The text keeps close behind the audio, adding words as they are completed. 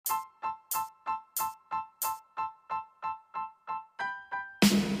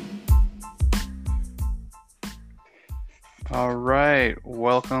All right,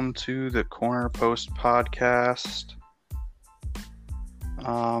 welcome to the Corner Post podcast.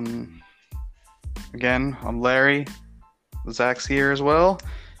 Again, I'm Larry. Zach's here as well.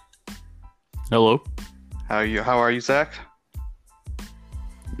 Hello. How are you, Zach?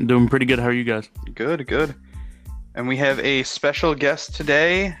 Doing pretty good. How are you guys? Good. And we have a special guest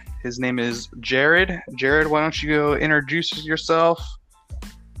today. His name is Jared. Jared, why don't you go introduce yourself?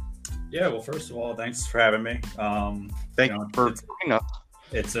 Yeah, well, first of all, thanks for having me. Thank you for joining us.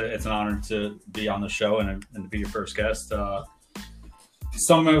 It's an honor to be on the show and to be your first guest.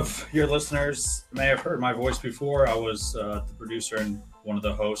 Some of your listeners may have heard my voice before. I was the producer and one of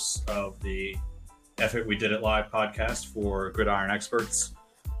the hosts of the F It We Did It Live podcast for Gridiron Experts.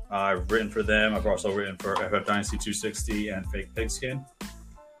 I've written for them. I've also written for FF Dynasty 260 and Fake Pigskin.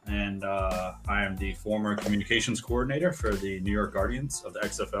 And I am the former communications coordinator for the New York Guardians of the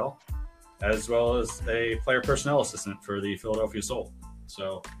XFL, as well as a player personnel assistant for the Philadelphia Soul.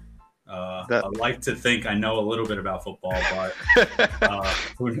 So I like to think I know a little bit about football, but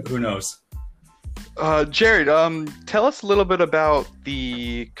who knows? Jared, tell us a little bit about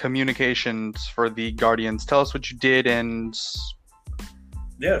the communications for the Guardians. Tell us what you did and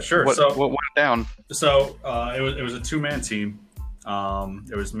yeah, sure. What went down? So it was a two-man team.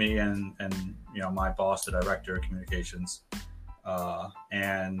 It was me and my boss, the director of communications.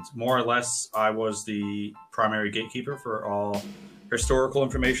 And more or less, I was the primary gatekeeper for all historical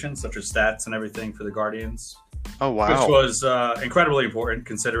information, such as stats and everything for the Guardians. Oh, wow. Which was incredibly important,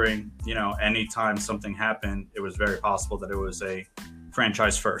 considering, anytime something happened, it was very possible that it was a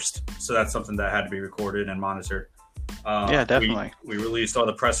franchise first. So that's something that had to be recorded and monitored. Yeah, definitely. We released all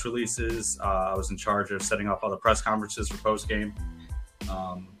the press releases. I was in charge of setting up all the press conferences for post-game.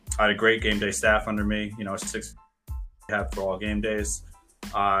 I had a great game day staff under me, 6 have for all game days.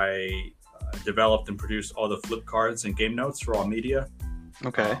 I developed and produced all the flip cards and game notes for all media.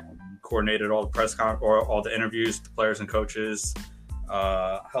 Okay. Coordinated all the all the interviews with the players and coaches.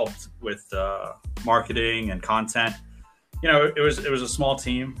 Helped with marketing and content. It was a small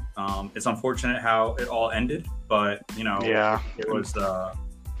team. It's unfortunate how it all ended, but yeah, it was.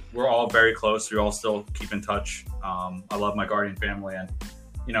 We're all very close. We all still keep in touch. I love my Guardian family, and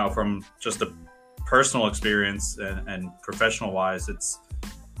from just a personal experience and professional wise, it's.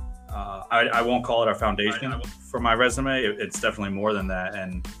 I won't call it our foundation for my resume. It's definitely more than that,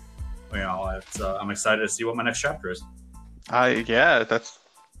 and I'm excited to see what my next chapter is. Yeah, that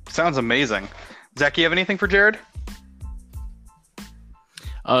sounds amazing. Zach, you have anything for Jared?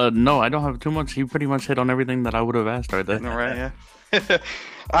 No, I don't have too much. He pretty much hit on everything that I would have asked right there. Right, yeah.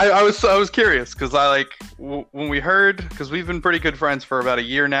 I was curious because when we heard, because we've been pretty good friends for about a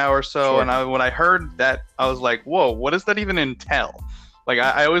year now or so, sure. And when I heard that, I was like, whoa, what does that even entail? Like,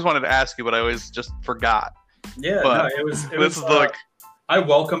 I always wanted to ask you, but I always just forgot. Yeah, but it was I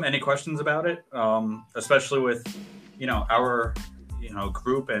welcome any questions about it, especially with, our,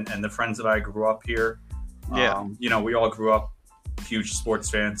 group and the friends that I grew up here. Yeah. We all grew up huge sports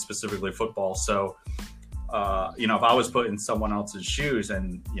fans, specifically football. So, if I was put in someone else's shoes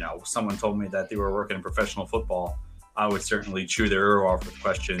and, someone told me that they were working in professional football, I would certainly chew their ear off with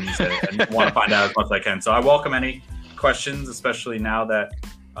questions and want to find out as much as I can. So I welcome any questions, especially now that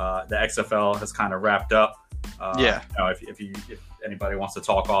the XFL has kind of wrapped up. If anybody wants to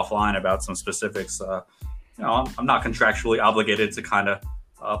talk offline about some specifics, I'm not contractually obligated to kind of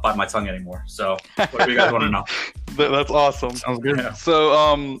bite my tongue anymore. So what do you guys want to know? That's awesome. Sounds good. Yeah.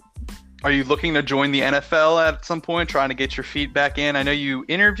 So, are you looking to join the NFL at some point, trying to get your feet back in? I know you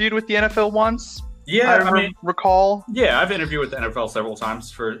interviewed with the NFL once. Yeah, I recall. Yeah, I've interviewed with the NFL several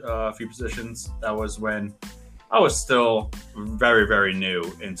times for a few positions. That was when I was still very, very new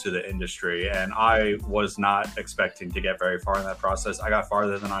into the industry, and I was not expecting to get very far in that process. I got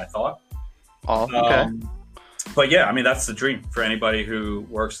farther than I thought. Oh, okay. But yeah, that's the dream for anybody who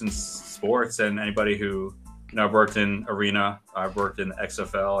works in sports and anybody who, I've worked in Arena, I've worked in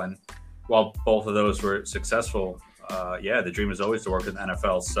XFL, and while both of those were successful, the dream is always to work in the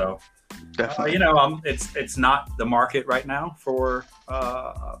NFL. So, definitely, it's not the market right now for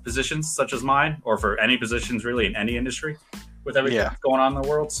positions such as mine, or for any positions really in any industry with everything that's going on in the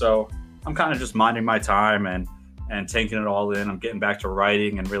world. So I'm kind of just minding my time and taking it all in. I'm getting back to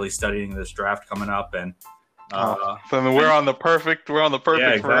writing and really studying this draft coming up, and we're on the perfect.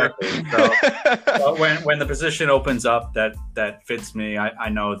 Yeah, exactly. So when the position opens up that fits me, I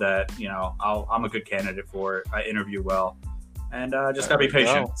know that I'm a good candidate for it. I interview well, and just gotta be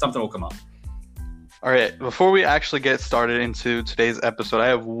patient. Something will come up. All right. Before we actually get started into today's episode, I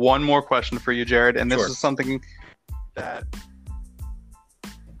have one more question for you, Jared, and this is something that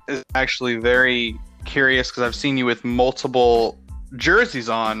is actually very curious because I've seen you with multiple jerseys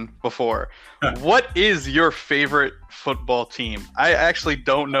on before. What is your favorite football team? I actually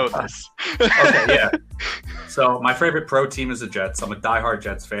don't know this. Okay, yeah. So my favorite pro team is the Jets. I'm a diehard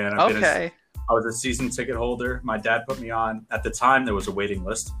Jets fan. I was a season ticket holder. My dad put me on. At the time, there was a waiting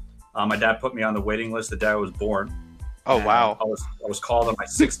list. My dad put me on the waiting list the day I was born. Oh, wow. I was called on my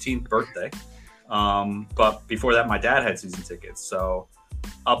 16th birthday. But before that, my dad had season tickets. So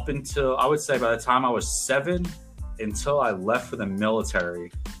up until, I would say by the time I was 7, until I left for the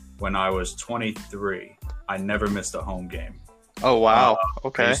military when I was 23, I never missed a home game. Oh, wow.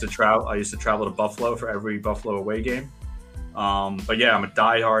 Okay. I used to travel to Buffalo for every Buffalo away game. But yeah, I'm a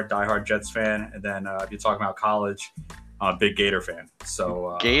diehard Jets fan. And then if you're talking about college, I'm a big Gator fan.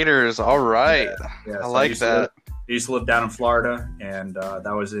 So Gators, all right. Yeah, I so like that. I used to live down in Florida, and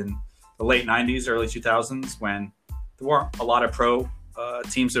that was in the late 90s, early 2000s, when there weren't a lot of pro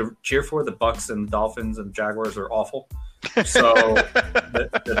teams to cheer for. The Bucks and the Dolphins and the Jaguars are awful. So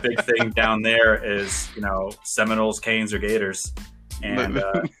the big thing down there is, Seminoles, Canes, or Gators. And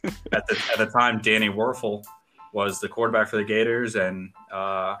at the time, Danny Werfel was the quarterback for the Gators, and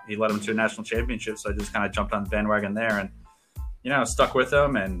he led them to a national championship. So I just kind of jumped on the bandwagon there and, stuck with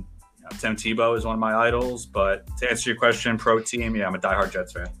them. And Tim Tebow is one of my idols. But to answer your question, pro team, yeah, I'm a diehard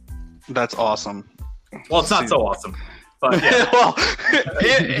Jets fan. That's awesome. Well, it's not so awesome. But yeah. Well,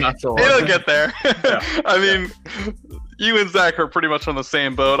 it'll get there. Yeah. I mean, you and Zach are pretty much on the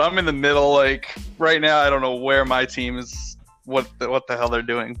same boat. I'm in the middle. Like right now, I don't know where my team is, what the hell they're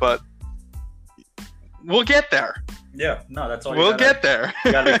doing, but we'll get there. Yeah, no, that's all. We'll get there.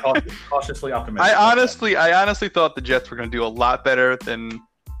 You gotta be cautiously optimistic. I honestly thought the Jets were going to do a lot better than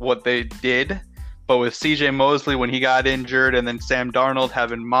what they did. But with CJ Mosley, when he got injured, and then Sam Darnold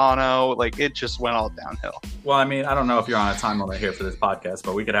having mono, it just went all downhill. Well, I mean, I don't know if you're on a time limit here for this podcast,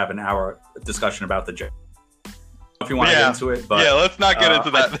 but we could have an hour discussion about the Jets if you want to get into it. But yeah, let's not get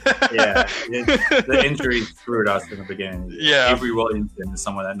into that. The injury screwed us in the beginning. Yeah, Avery Williamson is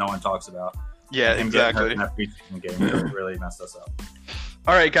someone that no one talks about. Yeah, and exactly. In that preseason game really messed us up.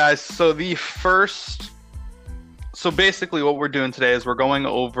 All right, guys. So basically, what we're doing today is we're going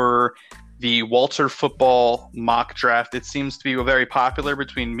over the Walterfootball mock draft. It seems to be very popular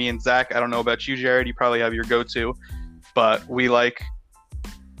between me and Zach. I don't know about you, Jared. You probably have your go-to, but we like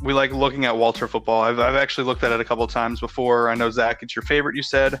looking at Walterfootball. I've actually looked at it a couple of times before. I know, Zach, it's your favorite, you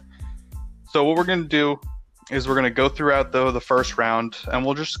said. So what we're going to do is we're going to go throughout the first round, and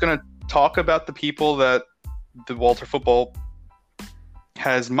we're just going to talk about the people that the Walterfootball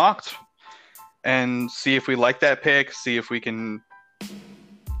has mocked and see if we like that pick, see if we can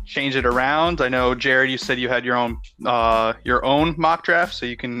change it around. I know, Jared, you said you had your own mock draft, so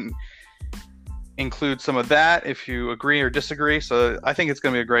you can include some of that if you agree or disagree. So I think it's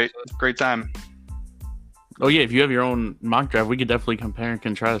going to be a great time. Oh yeah, if you have your own mock draft, we could definitely compare and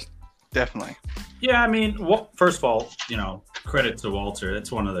contrast. Definitely. Yeah, I mean, first of all, credit to Walter.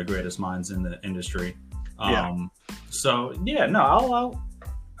 That's one of the greatest minds in the industry. So yeah, no,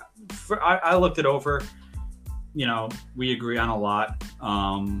 I looked it over. We agree on a lot.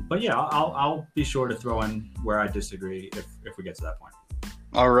 But yeah, I'll be sure to throw in where I disagree if we get to that point.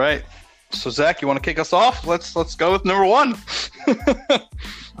 All right. So Zach, you want to kick us off? Let's go with number 1.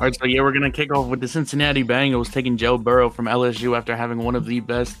 All right, so yeah, we're gonna kick off with the Cincinnati Bengals taking Joe Burrow from LSU after having one of the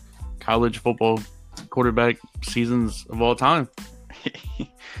best college football quarterback seasons of all time.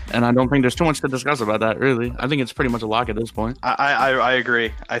 And I don't think there's too much to discuss about that, really. I think it's pretty much a lock at this point. I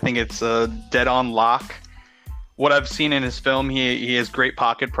agree. I think it's a dead-on lock. What I've seen in his film, he has great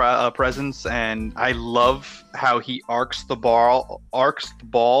pocket presence, and I love how he arcs the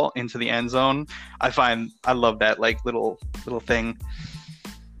ball into the end zone. I love that little thing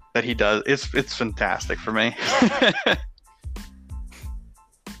that he does. It's fantastic for me.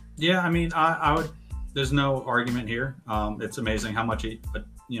 Yeah, I mean, I would. There's no argument here. It's amazing how much it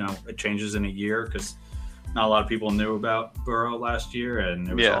changes in a year, because not a lot of people knew about Burrow last year, and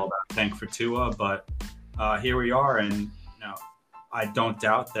it was all about tank for Tua. But here we are, and I don't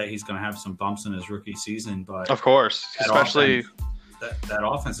doubt that he's going to have some bumps in his rookie season. But of course, especially that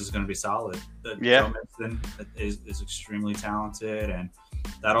offense is going to be solid. Joe Mixon is extremely talented, and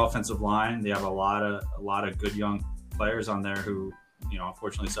that offensive line, they have a lot of good young players on there who,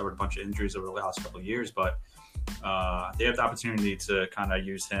 unfortunately suffered a bunch of injuries over the last couple of years, but they have the opportunity to kind of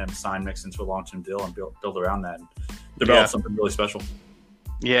use him, sign Mixon to a long-term deal, and build around that and develop something really special.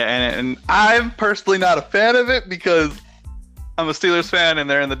 Yeah, and I'm personally not a fan of it because I'm a Steelers fan and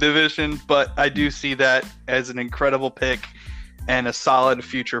they're in the division, but I do see that as an incredible pick and a solid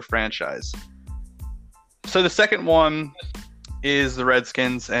future franchise. So the second one is the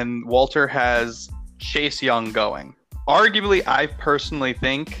Redskins, and Walter has Chase Young going. Arguably, I personally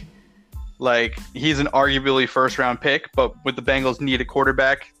think like he's an arguably first-round pick, but with the Bengals need a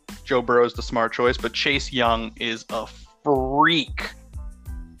quarterback, Joe Burrow's the smart choice. But Chase Young is a freak.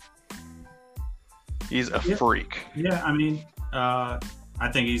 He's a freak. Yeah, I mean, I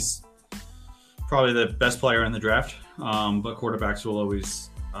think he's probably the best player in the draft, but quarterbacks will always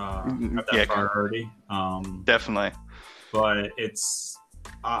have that priority. Definitely. But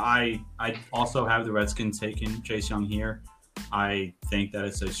I also have the Redskins taking Chase Young here. I think that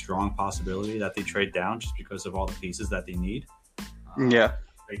it's a strong possibility that they trade down just because of all the pieces that they need. You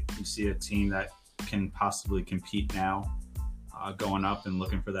see a team that can possibly compete now, going up and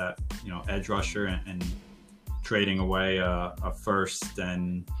looking for that, edge rusher and trading away a first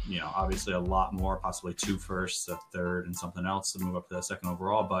and, obviously a lot more, possibly 2 firsts, a third, and something else to move up to that second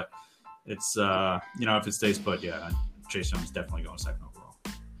overall. But it's, if it stays put, Chase Young's definitely going second overall.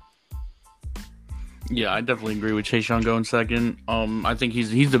 Yeah, I definitely agree with Chase Young going second. I think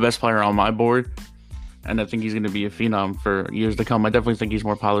he's the best player on my board, and I think he's going to be a phenom for years to come. I definitely think he's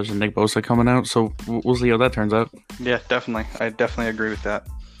more polished than Nick Bosa coming out, so we'll see how that turns out. Yeah, definitely. I definitely agree with that.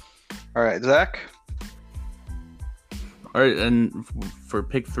 All right, Zach? All right, and for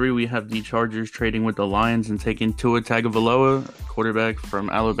pick 3, we have the Chargers trading with the Lions and taking Tua Tagovailoa, quarterback from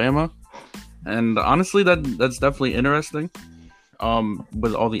Alabama. And honestly, that's definitely interesting.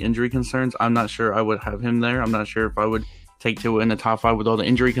 With all the injury concerns, I'm not sure I would have him there. I'm not sure if I would take Tua in the top 5 with all the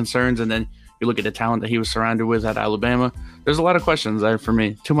injury concerns. And then you look at the talent that he was surrounded with at Alabama. There's a lot of questions there for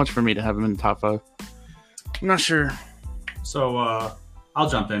me. Too much for me to have him in the top 5. I'm not sure. So I'll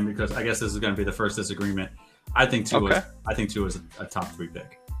jump in because I guess this is going to be the first disagreement. I think Tua is a top 3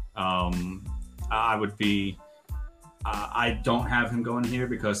 pick. I would be. I don't have him going here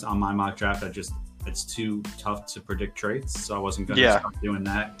because on my mock draft, it's too tough to predict trades, so I wasn't going to start doing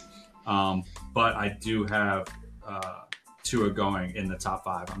that. But I do have Tua going in the top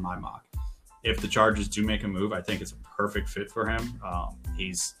 5 on my mock. If the Chargers do make a move, I think it's a perfect fit for him.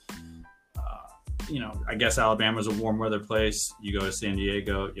 He's, I guess Alabama's a warm weather place. You go to San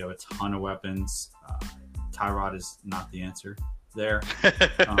Diego, you have a ton of weapons. Tyrod is not the answer there.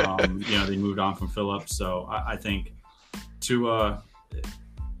 They moved on from Phillips, so I think Tua,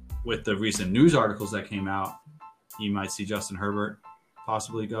 with the recent news articles that came out, you might see Justin Herbert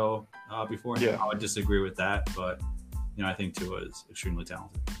possibly go before him. I would disagree with that, but I think Tua is extremely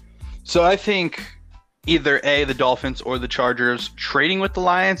talented. So I think either the Dolphins or the Chargers trading with the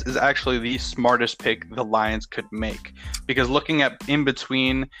Lions is actually the smartest pick the Lions could make, because looking at in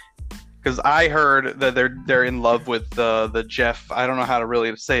between, because I heard that they're in love with the Jeff. I don't know how to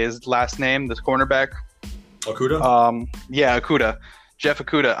really say his last name. This cornerback, Okudah. Okudah. Jeff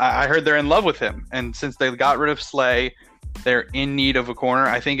Okudah, I heard they're in love with him. And since they got rid of Slay, they're in need of a corner.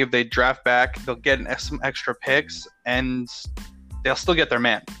 I think if they draft back, they'll get some extra picks, and they'll still get their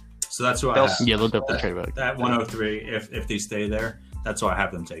man. So that's who I have. Yeah, they'll definitely trade back. That 103, if they stay there, that's who I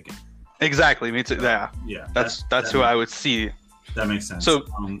have them taking. Exactly, me too. Yeah. That's who I would see. That makes sense. So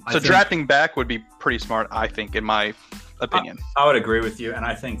drafting back would be pretty smart, I think, in my opinion. I would agree with you, and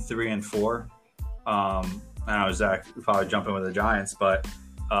I think 3 and 4. I know Zach would probably jump in with the Giants, but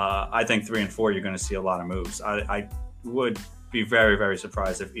I think 3 and 4 you're going to see a lot of moves. I would be very, very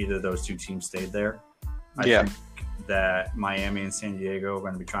surprised if either of those 2 teams stayed there. I think that Miami and San Diego are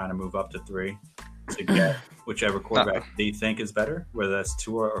going to be trying to move up to 3 to get whichever quarterback they think is better, whether that's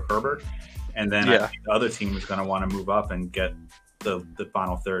Tua or Herbert. And then I think the other team is going to want to move up and get the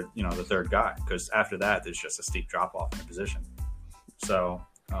final third, the third guy, because after that there's just a steep drop off in the position. So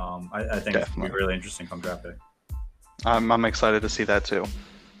I think it's going to be really interesting come draft day. I'm excited to see that too.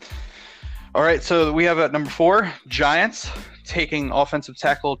 All right, so we have at number 4, Giants taking offensive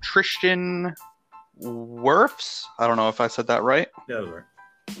tackle Tristan Wirfs. I don't know if I said that right. Yeah, that was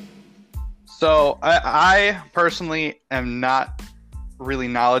right. So I personally am not really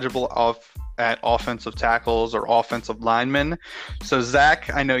knowledgeable at offensive tackles or offensive linemen. So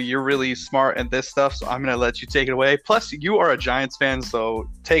Zach, I know you're really smart at this stuff, so I'm going to let you take it away. Plus, you are a Giants fan, so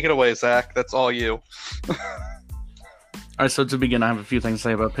take it away, Zach. That's all you. All right, so to begin, I have a few things to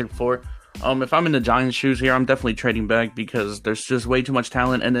say about pick 4. If I'm in the Giants' shoes here, I'm definitely trading back because there's just way too much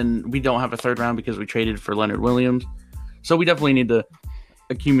talent, and then we don't have a third round because we traded for Leonard Williams. So we definitely need to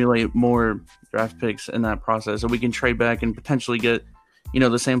accumulate more draft picks in that process so we can trade back and potentially get,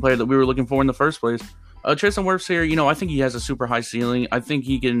 the same player that we were looking for in the first place. Tristan Wirfs here, I think he has a super high ceiling. I think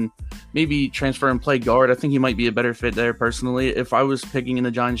he can maybe transfer and play guard. I think he might be a better fit there personally. If I was picking in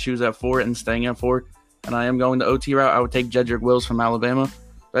the Giants' shoes at 4 and staying at 4, and I am going the OT route, I would take Jedrick Wills from Alabama.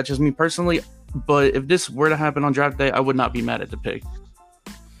 That's just me personally. But if this were to happen on draft day, I would not be mad at the pick.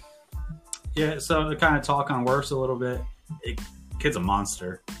 Yeah, so to kind of talk on Wirfs a little bit, kid's a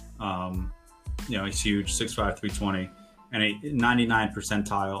monster. He's huge, 6'5", 320, and a 99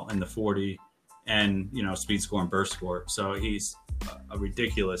 percentile in the 40, and speed score and burst score. So he's a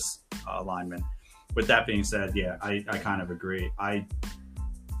ridiculous lineman. With that being said, yeah, I kind of agree. I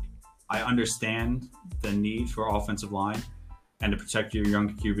understand the need for offensive line and to protect your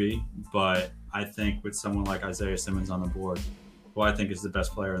young QB, but I think with someone like Isaiah Simmons on the board, who I think is the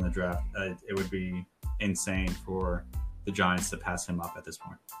best player in the draft, it would be insane for the Giants to pass him up at this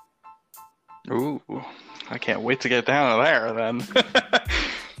point. Ooh, I can't wait to get down to there then.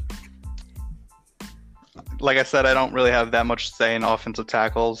 Like I said, I don't really have that much say in offensive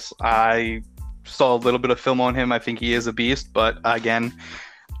tackles. I saw a little bit of film on him. I think he is a beast, but again,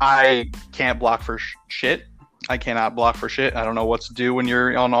 I can't block for shit. I cannot block for shit. I don't know what to do when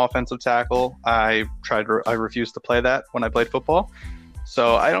you're on offensive tackle. I refused to play that when I played football.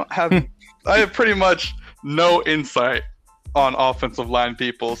 So I have pretty much no insight on offensive line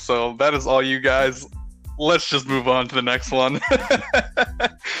people. So that is all you guys. Let's just move on to the next one.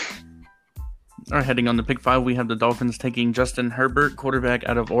 All right, heading on to pick 5, we have the Dolphins taking Justin Herbert, quarterback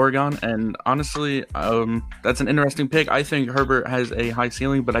out of Oregon. And honestly, that's an interesting pick. I think Herbert has a high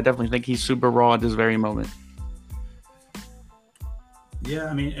ceiling, but I definitely think he's super raw at this very moment. Yeah,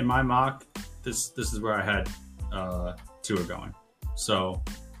 I mean, in my mock, this is where I had Tua going. So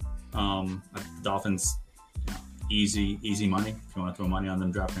the Dolphins, easy money. If you want to throw money on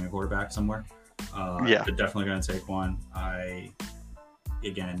them drafting a quarterback somewhere, they're definitely going to take one. I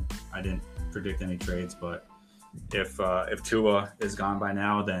didn't predict any trades, but if Tua is gone by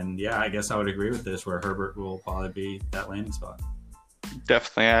now, then yeah, I guess I would agree with this, where Herbert will probably be that landing spot.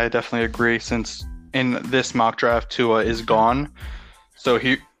 Definitely, I definitely agree. Since in this mock draft, Tua is gone, so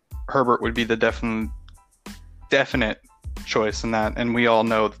Herbert would be the definite choice in that, and we all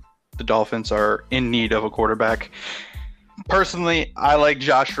know the Dolphins are in need of a quarterback. Personally, I like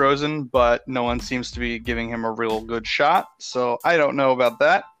Josh Rosen, but no one seems to be giving him a real good shot, so I don't know about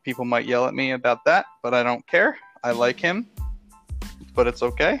that. People might yell at me about that, but I don't care. I like him, but it's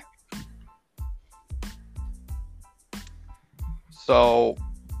okay. So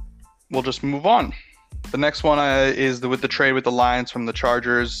we'll just move on. The next one is with the trade with the Lions from the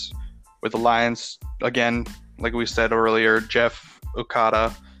Chargers. With the Lions, again, like we said earlier, Jeff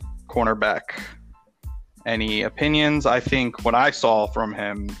Okada, cornerback. Any opinions? I think what I saw from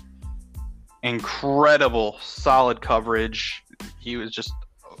him, incredible, solid coverage. He was just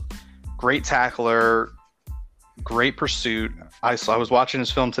great tackler, great pursuit. I was watching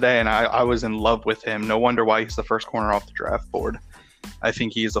his film today, and I was in love with him. No wonder why he's the first corner off the draft board. I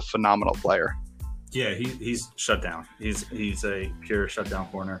think he's a phenomenal player. Yeah, he's shut down. He's a pure shutdown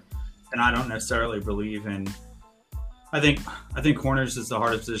corner, and I don't necessarily believe in. I think corners is the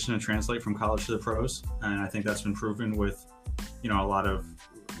hardest position to translate from college to the pros, and I think that's been proven with a lot of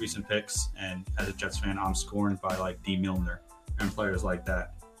recent picks. And as a Jets fan, I'm scorned by like D. Milner and players like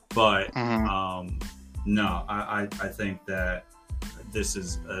that. But no, I think that this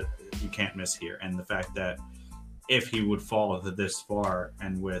is you can't miss here, and the fact that if he would fall this far,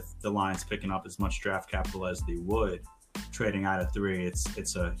 and with the Lions picking up as much draft capital as they would, trading out of 3,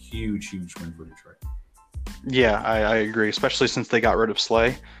 it's a huge win for Detroit. Yeah, I agree, especially since they got rid of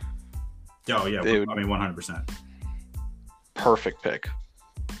Slay. Oh yeah, 100%. Perfect pick.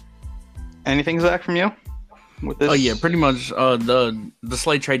 Anything, Zach, from you with this? Oh yeah, pretty much. The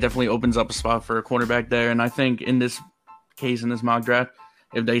Slay trade definitely opens up a spot for a cornerback there, and I think in this case, in this mock draft,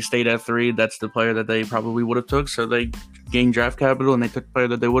 if they stayed at 3, that's the player that they probably would have took. So they gained draft capital, and they took the player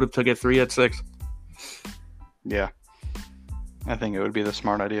that they would have took at 3 at 6. Yeah, I think it would be the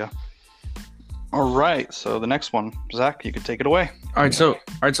smart idea. All right, so the next one, Zach, you can take it away. All right, so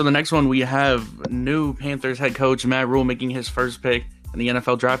the next one, we have new Panthers head coach Matt Rule making his first pick in the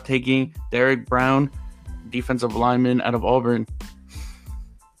NFL draft, taking Derek Brown, defensive lineman out of Auburn.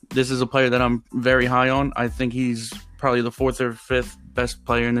 This is a player that I'm very high on. I think he's probably the 4th or 5th best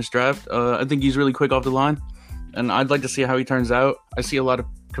player in this draft. I think he's really quick off the line, and I'd like to see how he turns out. I see a lot of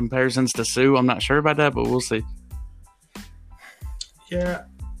comparisons to Sue. I'm not sure about that, but we'll see. Yeah.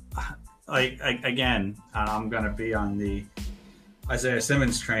 Again, I'm going to be on the Isaiah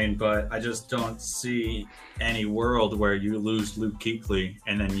Simmons train, but I just don't see any world where you lose Luke Kuechly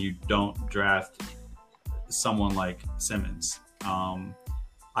and then you don't draft someone like Simmons. I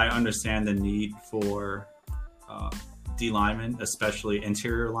understand the need for D linemen, especially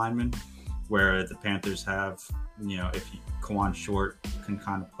interior linemen, where the Panthers have, if Kawan Short can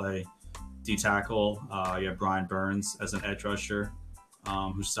kind of play D tackle, you have Brian Burns as an edge rusher.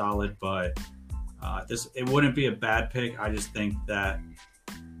 Who's solid, but it wouldn't be a bad pick. I just think that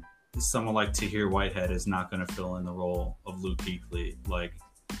someone like Tahir Whitehead is not going to fill in the role of Luke Kuechly like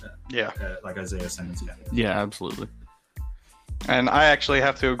Isaiah Simmons can. Yeah, absolutely. And I actually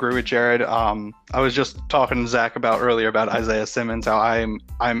have to agree with Jared. I was just talking to Zach earlier about Isaiah Simmons, how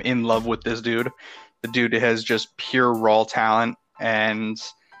I'm in love with this dude. The dude has just pure raw talent. And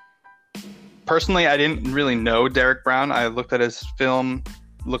personally, I didn't really know Derek Brown. I looked at his film,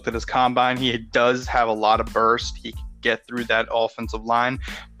 looked at his combine. He does have a lot of burst. He can get through that offensive line.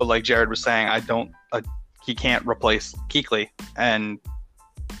 But like Jared was saying, he can't replace Kuechly. And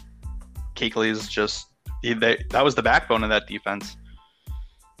Kuechly is just... that was the backbone of that defense.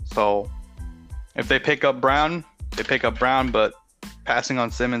 So if they pick up Brown, they pick up Brown, but passing on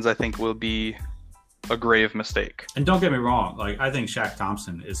Simmons, I think, will be a grave mistake. And don't get me wrong, like I think Shaq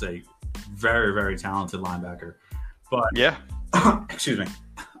Thompson is a very, very talented linebacker. But yeah. Excuse me.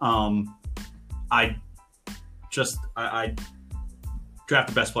 I draft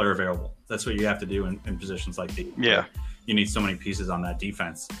the best player available. That's what you have to do in positions like these. Yeah. You need so many pieces on that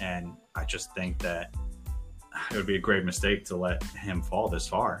defense, and I just think that it would be a great mistake to let him fall this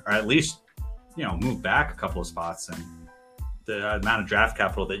far, or at least, move back a couple of spots. And the amount of draft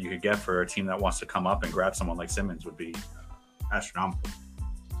capital that you could get for a team that wants to come up and grab someone like Simmons would be astronomical.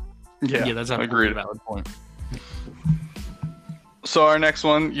 Yeah, that's a agreed. Valid point. So our next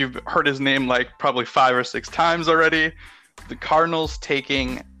one, you've heard his name like probably 5 or 6 times already. The Cardinals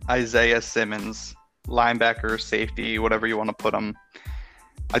taking Isaiah Simmons, linebacker, safety, whatever you want to put him.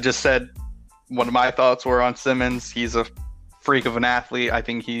 I just said one of my thoughts were on Simmons. He's a freak of an athlete. I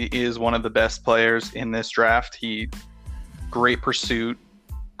think he is one of the best players in this draft. Great pursuit,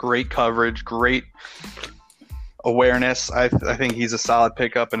 great coverage, great awareness. I think he's a solid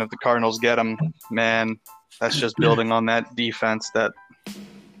pickup, and if the Cardinals get him, man, that's just building on that defense.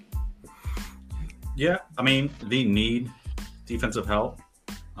 Yeah, I mean, they need defensive help.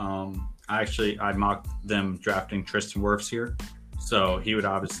 I mocked them drafting Tristan Wirfs here, so he would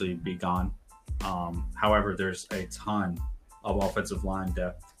obviously be gone. However, there's a ton of offensive line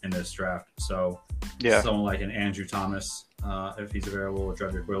depth in this draft. So someone like an Andrew Thomas, if he's available, or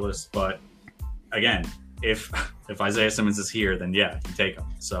Jedrick Willis. But again, if Isaiah Simmons is here, then yeah, you take him.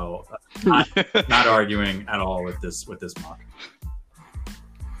 So not arguing at all with this mock.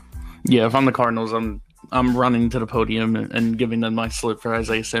 Yeah, if I'm the Cardinals, I'm running to the podium and giving them my slip for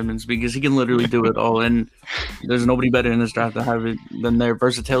Isaiah Simmons, because he can literally do it all. And there's nobody better in this draft to have it than their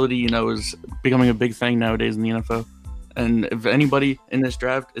versatility, is becoming a big thing nowadays in the NFL. And if anybody in this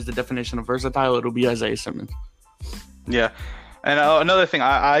draft is the definition of versatile, it'll be Isaiah Simmons. Yeah. And another thing,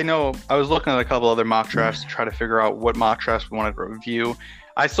 I know I was looking at a couple other mock drafts to try to figure out what mock drafts we wanted to review.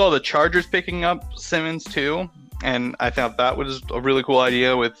 I saw the Chargers picking up Simmons too, and I thought that was a really cool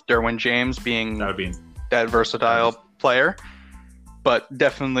idea with Derwin James being that versatile player. But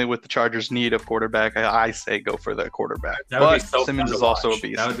definitely with the Chargers' need of quarterback, I say go for the quarterback. But Simmons is also a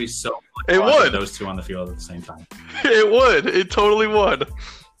beast. That would be so fun. It would. Those two on the field at the same time. It would. It totally would.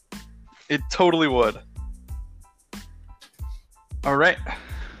 It totally would. All right.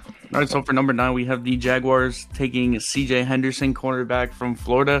 All right, so for number 9, we have the Jaguars taking C.J. Henderson, cornerback from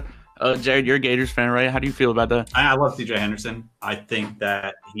Florida. Jared, you're a Gators fan, right? How do you feel about that? I love C.J. Henderson. I think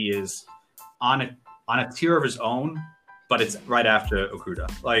that he is on a tier of his own, but it's right after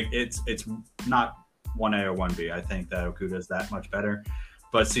Okudah. Like, it's not 1A or 1B. I think that Okudah is that much better.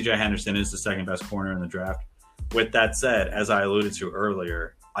 But C.J. Henderson is the second best corner in the draft. With that said, as I alluded to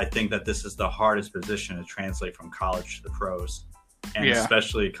earlier, I think that this is the hardest position to translate from college to the pros. And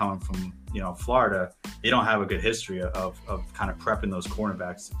especially coming from, Florida, they don't have a good history of kind of prepping those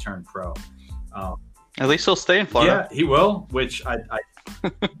cornerbacks to turn pro. At least he'll stay in Florida. Yeah, he will, which I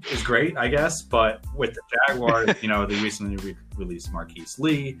is great, I guess. But with the Jaguars, they recently released Marquise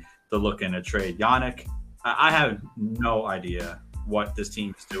Lee. They're looking to trade Yannick. I have no idea what this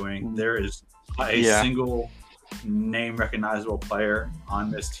team is doing. There is a single name recognizable player on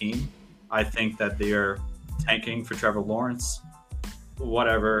this team. I think that they are tanking for Trevor Lawrence.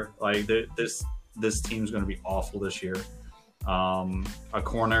 Whatever, like this team's going to be awful this year. A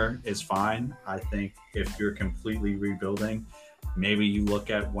corner is fine. I think if you're completely rebuilding, maybe you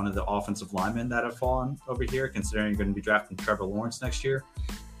look at one of the offensive linemen that have fallen over here, considering you're going to be drafting Trevor Lawrence next year.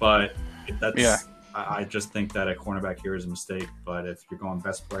 But I just think that a cornerback here is a mistake. But if you're going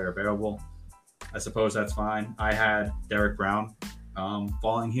best player available, I suppose that's fine. I had Derek Brown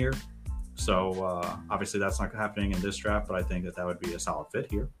falling here. So obviously that's not happening in this draft, but I think that would be a solid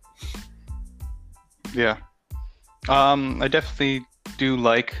fit here. Yeah. I definitely do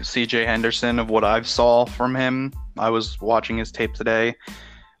like C.J. Henderson of what I've saw from him. I was watching his tape today.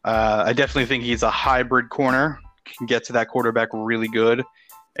 I definitely think he's a hybrid corner. Can get to that quarterback really good.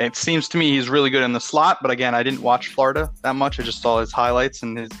 It seems to me he's really good in the slot, but again, I didn't watch Florida that much. I just saw his highlights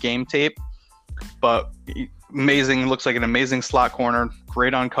and his game tape. But amazing, looks like an amazing slot corner,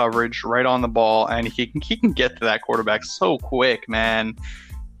 great on coverage, right on the ball, and he can get to that quarterback so quick, man.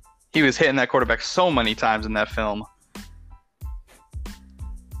 He was hitting that quarterback so many times in that film.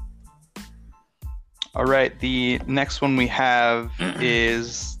 All right, the next one we have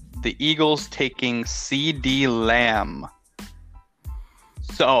is the Eagles taking CD Lamb.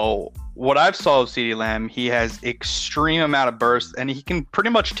 So what I've saw of CD Lamb, he has extreme amount of burst, and he can pretty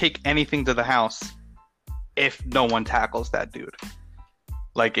much take anything to the house if no one tackles that dude.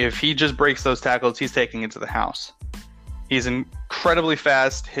 Like, if he just breaks those tackles, he's taking it to the house. He's incredibly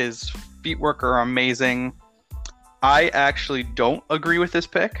fast. His feet work are amazing. I actually don't agree with this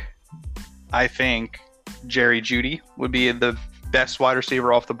pick. I think Jerry Jeudy would be the best wide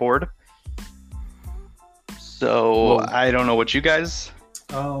receiver off the board. So, I don't know what you guys...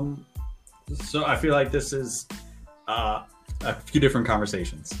 So I feel like this is a few different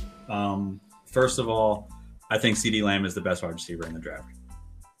conversations. First of all, I think CD Lamb is the best wide receiver in the draft.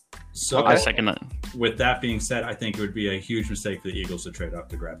 So I second that. With that being said, I think it would be a huge mistake for the Eagles to trade up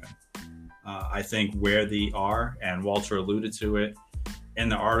to grab him. I think where they are, and Walter alluded to it in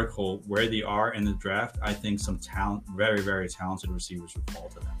the article, where they are in the draft, I think some talent, very, very talented receivers would fall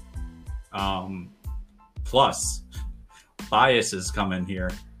to them. Plus, bias has come in here.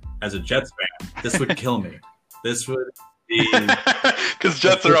 As a Jets fan, this would kill me. This would be because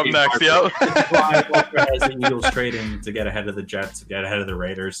Jets are up next. Yep. That's why Walker has the Eagles trading to get ahead of the Jets, to get ahead of the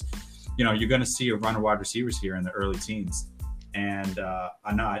Raiders. You know, you're going to see a run of wide receivers here in the early teens, and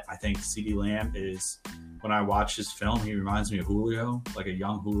I think CD Lamb is. When I watch his film, he reminds me of Julio, like a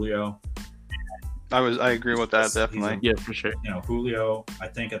young Julio. I agree with that, definitely. Yeah, for sure. You know, Julio. I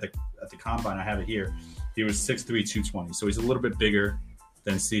think at the combine, I have it here. He was 6'3", 220, so he's a little bit bigger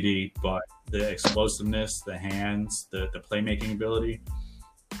than CD, but the explosiveness, the hands, the playmaking ability,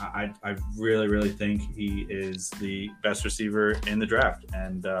 I really, really think he is the best receiver in the draft.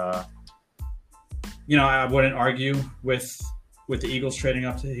 And, you know, I wouldn't argue with the Eagles trading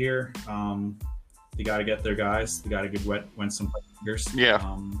up to here. They got to get their guys. They got to win some players.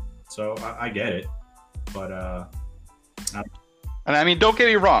 Yeah. So I get it, but and I mean, don't get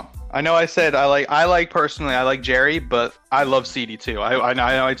me wrong. I know I said I like Jerry, but I love CD too. I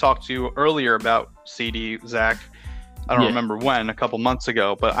know I talked to you earlier about CD, Zach. I don't remember when, a couple months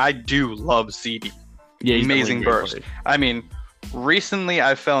ago, but I do love CD. Yeah, amazing burst. I mean, recently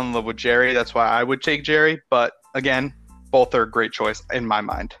I fell in love with Jerry. That's why I would take Jerry. But again, both are a great choice in my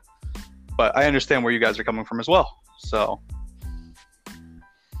mind. But I understand where you guys are coming from as well. So,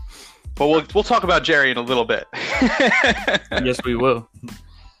 but we'll talk about Jerry in a little bit. Yes, we will.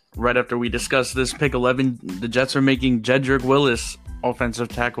 Right after we discuss this pick 11, the Jets are making Jedrick Willis, offensive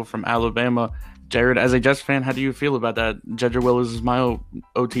tackle from Alabama. Jared, as a Jets fan, how do you feel about that? Jedrick Willis is my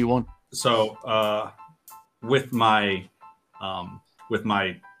OT1. So, with my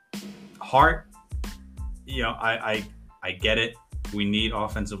heart, you know, I get it. We need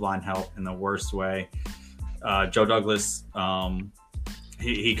offensive line help in the worst way. Joe Douglas,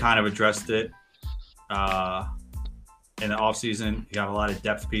 he kind of addressed it. In the offseason, he got a lot of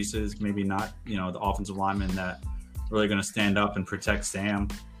depth pieces, maybe not, you know, the offensive linemen that really going to stand up and protect Sam.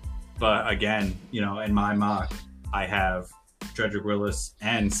 But again, you know, in my mock, I have Jedrick Willis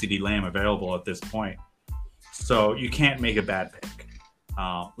and CD Lamb available at this point. So you can't make a bad pick.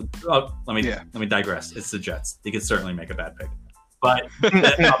 Let me digress. It's the Jets. They could certainly make a bad pick. But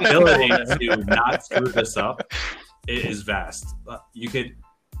the ability to not screw this up is vast. You could,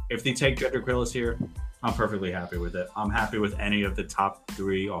 if they take Jedrick Willis here, I'm perfectly happy with it. I'm happy with any of the top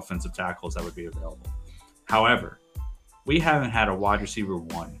 3 offensive tackles that would be available. However, we haven't had a wide receiver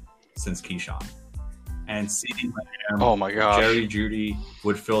 1 since Keyshawn. And CD Lamb, oh my gosh, Jerry Jeudy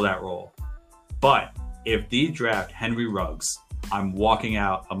would fill that role. But if they draft Henry Ruggs, I'm walking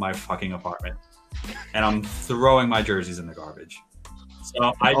out of my fucking apartment and I'm throwing my jerseys in the garbage.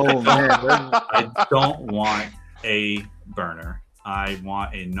 So I don't want a burner. I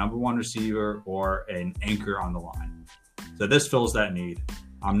want a number 1 receiver or an anchor on the line. So this fills that need.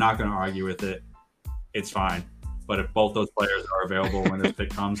 I'm not going to argue with it. It's fine. But if both those players are available when this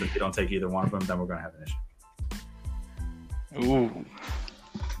pick comes, if you don't take either one of them, then we're going to have an issue. Ooh.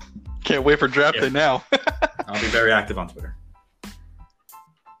 Can't wait for draft day now. I'll be very active on Twitter.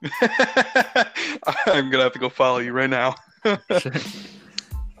 I'm going to have to go follow you right now.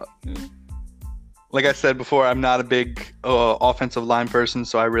 Like I said before, I'm not a big offensive line person,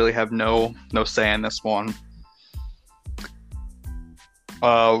 so I really have no say in this one.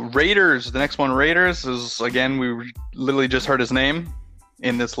 Raiders, the next one, Raiders, is, again, we literally just heard his name.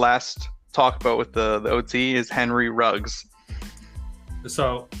 in this last talk about with the OT is Henry Ruggs.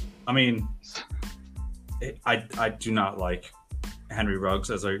 So, I mean, I do not like Henry Ruggs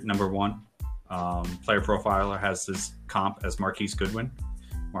as a number one. Player Profiler has his comp as Marquise Goodwin.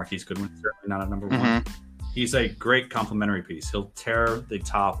 Marquise Goodwin is certainly not a number one. He's a great complementary piece. He'll tear the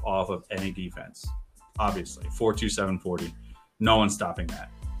top off of any defense. Obviously, 4.27 40. No one's stopping that.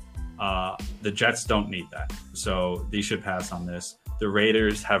 The Jets don't need that, so they should pass on this. The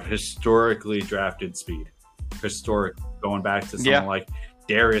Raiders have historically drafted speed. Going back to someone like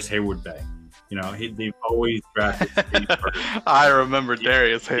Darius Hayward-Bay. You know, they've always drafted speed. I remember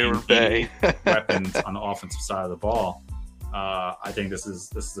Darius Hayward-Bay. Weapons on the offensive side of the ball. I think this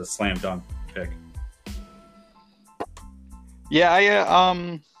is a slam dunk pick. Yeah,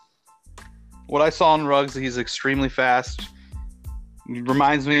 what I saw in Ruggs, he's extremely fast. He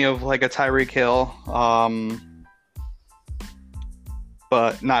reminds me of like a Tyreek Hill,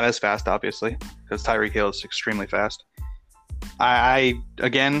 but not as fast, obviously, because Tyreek Hill is extremely fast. I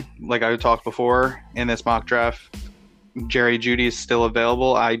again, like I talked before in this mock draft, Jerry Jeudy is still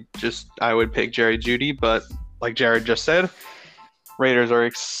available. I would pick Jerry Jeudy, but like Jared just said, Raiders are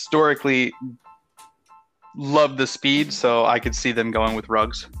historically love the speed, so I could see them going with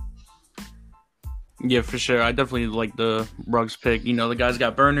Ruggs. Yeah, for sure. I definitely like the Ruggs pick. You know, the guy's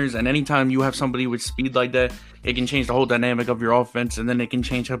got burners, and anytime you have somebody with speed like that, it can change the whole dynamic of your offense, and then it can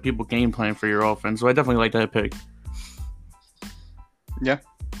change how people game plan for your offense. So I definitely like that pick. Yeah.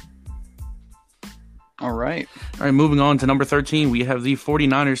 All right. Moving on to number 13, we have the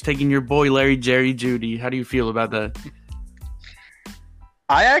 49ers taking your boy Larry Jerry Jeudy. How do you feel about that?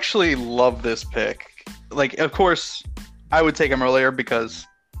 I actually love this pick. Like, of course, I would take him earlier because,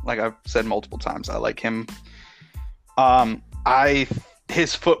 like I've said multiple times, I like him.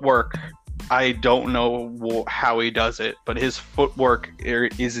 His footwork, I don't know how he does it, but his footwork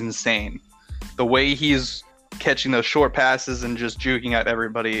is insane. The way he's catching those short passes and just juking at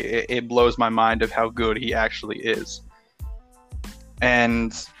everybody, it blows my mind of how good he actually is.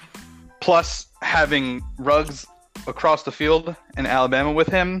 And plus, having Ruggs across the field in Alabama with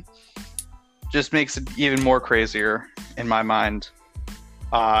him just makes it even more crazier in my mind.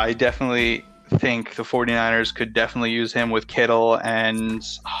 I definitely think the 49ers could definitely use him with Kittle and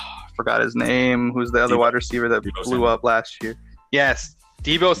I forgot his name. Who's the other wide receiver that blew up last year? Yes,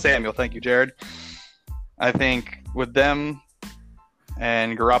 Deebo Samuel. Thank you, Jared. I think with them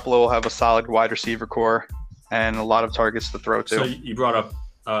and Garoppolo will have a solid wide receiver core and a lot of targets to throw to. So you brought up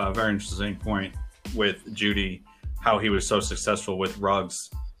a very interesting point with Jeudy, how he was so successful with Ruggs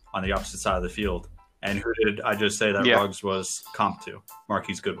on the opposite side of the field. And who did I just say that Ruggs was comp to?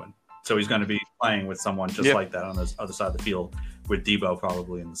 Marquise Goodwin. So he's going to be playing with someone just like that on the other side of the field, with Deebo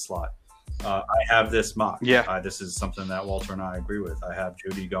probably in the slot. I have this mock. This is something that Walter and I agree with. I have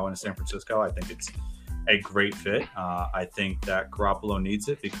Jeudy going to San Francisco. I think it's a great fit. I think that Garoppolo needs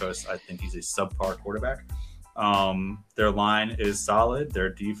it because I think he's a subpar quarterback. Their line is solid. Their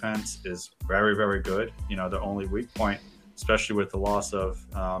defense is very, very good. You know, the only weak point, especially with the loss of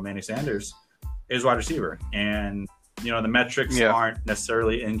Manny Sanders, is wide receiver. And, you know, the metrics aren't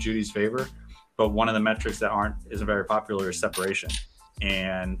necessarily in Judy's favor, but one of the metrics that isn't very popular is separation.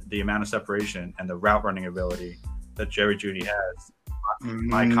 And the amount of separation and the route running ability that Jerry Jeudy has.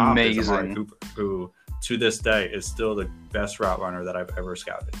 My comp is Amari Cooper, who to this day is still the best route runner that I've ever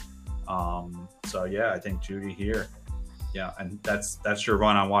scouted. So yeah, I think Jeudy here. Yeah, and that's your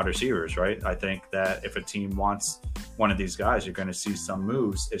run on wide receivers, right? I think that if a team wants one of these guys, you're going to see some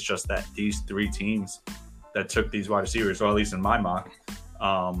moves. It's just that these three teams that took these wide receivers, or at least in my mock,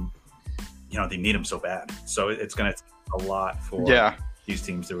 you know, they need them so bad. So it's going to take a lot for these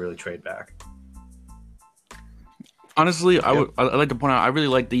teams to really trade back. Honestly, I'd like to point out I really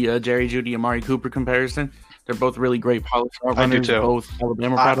like the Jerry Jeudy Amari Cooper comparison. They're both really great polished route runners. I do too. Both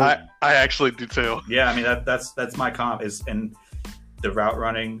Alabama products. I actually do too. Yeah, I mean that's my comp is in the route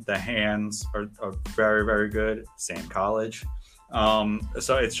running. The hands are very, very good. Same college.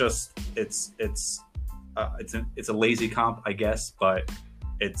 So it's just it's a lazy comp, I guess, but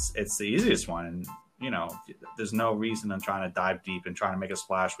it's the easiest one. And you know, there's no reason in trying to dive deep and trying to make a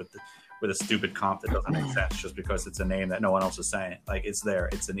splash with a stupid comp that doesn't make sense just because it's a name that no one else is saying. Like, it's there.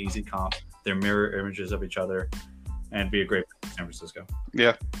 It's an easy comp. They're mirror images of each other and be a great fit for San Francisco.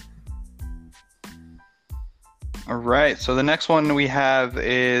 Yeah. All right. So the next one we have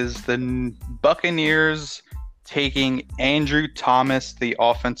is the Buccaneers taking Andrew Thomas, the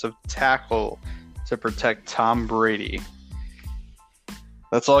offensive tackle, to protect Tom Brady.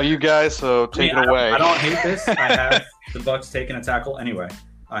 That's all you guys, so take it away. I don't hate this. I have the Bucs taking a tackle anyway.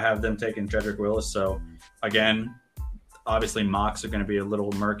 I have them taking Jedrick Willis. So, again, obviously mocks are going to be a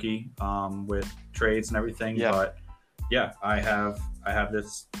little murky with trades and everything. Yeah. But yeah, I have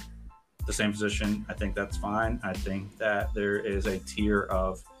this the same position. I think that's fine. I think that there is a tier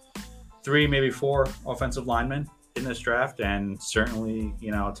of 3, maybe 4 offensive linemen in this draft, and certainly,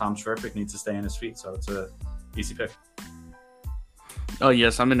 Tom Terrific needs to stay on his feet. So it's a easy pick. Oh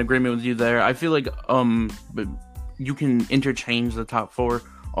yes, I'm in agreement with you there. I feel like you can interchange the top 4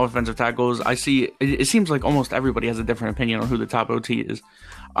 offensive tackles. I see. It seems like almost everybody has a different opinion on who the top OT is.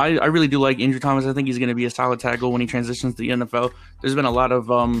 I really do like Andrew Thomas. I think he's going to be a solid tackle when he transitions to the NFL. There's been a lot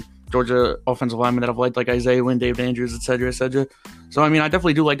of Georgia offensive linemen that I've liked, like Isaiah Wynn, David Andrews, et cetera, et cetera. So, I mean, I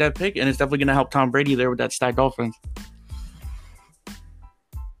definitely do like that pick, and it's definitely going to help Tom Brady there with that stacked offense.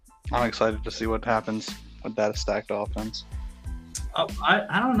 I'm excited to see what happens with that stacked offense.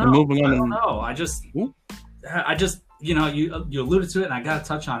 I don't know. I don't know. I just, you alluded to it, and I got to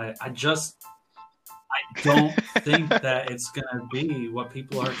touch on it. I don't think that it's going to be what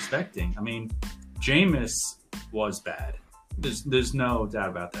people are expecting. I mean, Jameis was bad. There's no doubt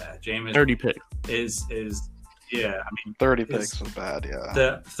about that. Jameis 30 picks is 30 picks was bad. Yeah,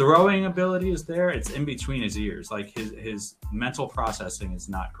 the throwing ability is there. It's in between his ears. Like his mental processing is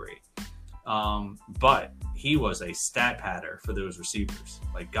not great. But he was a stat patter for those receivers.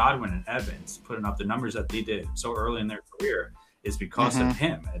 Like Godwin and Evans putting up the numbers that they did so early in their career is because of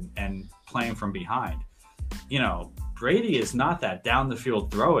him and playing from behind. Brady is not that down the field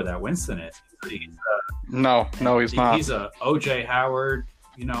thrower that Winston is. No, he's not. He's a OJ Howard.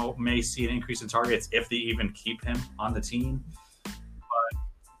 May see an increase in targets if they even keep him on the team.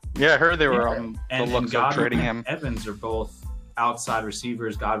 Yeah, I heard they were on the looks of trading him. Evans are both outside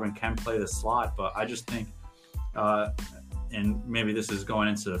receivers. Godwin can play the slot, but I just think, and maybe this is going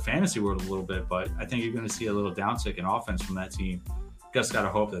into the fantasy world a little bit, but I think you're going to see a little downtick in offense from that team. Just got to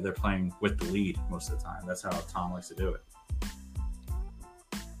hope that they're playing with the lead most of the time. That's how Tom likes to do it.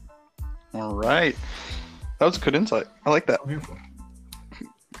 All right. That was good insight. I like that. I'm here for it.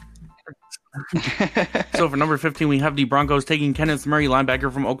 So for number 15, we have the Broncos taking Kenneth Murray, linebacker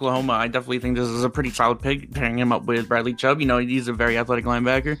from Oklahoma. I definitely think this is a pretty solid pick, pairing him up with Bradley Chubb. He's a very athletic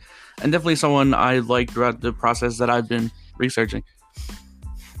linebacker, and definitely someone I like throughout the process that I've been researching.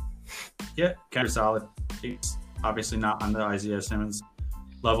 Yeah, kind of solid. He's obviously not on the Isaiah Simmons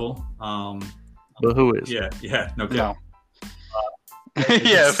level. But who is? Yeah, no kidding. No.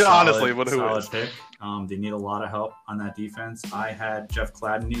 Yeah, honestly, but who is? Pick. They need a lot of help on that defense. I had Jeff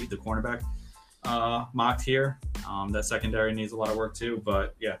Gladney, the cornerback, mocked here. That secondary needs a lot of work too.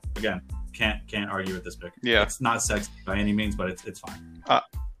 But yeah, again, can't argue with this pick. Yeah, it's not sexy by any means, but it's fine.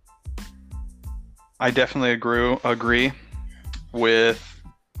 I definitely agree with.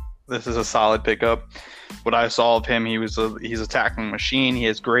 This is a solid pickup. What I saw of him, he's a tackling machine. He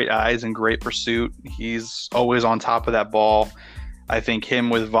has great eyes and great pursuit. He's always on top of that ball. I think him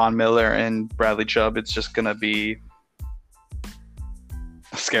with Von Miller and Bradley Chubb, it's just going to be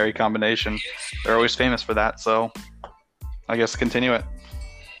a scary combination. They're always famous for that, so I guess continue it.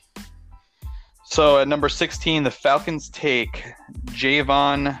 So at number 16, the Falcons take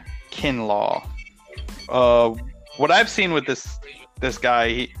Javon Kinlaw. What I've seen with this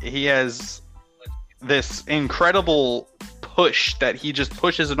guy, he has this incredible push that he just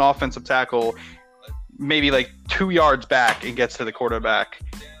pushes an offensive tackle maybe like 2 yards back and gets to the quarterback,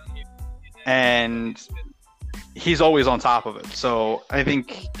 and he's always on top of it. So I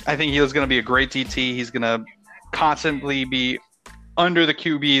think he is going to be a great DT. He's going to constantly be under the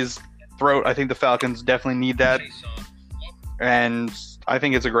QB's throat. I think the Falcons definitely need that, and I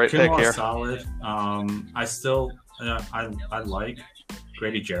think it's a great pick here. Solid. I still I like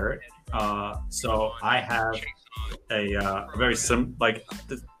Grady Jarrett. So I have a very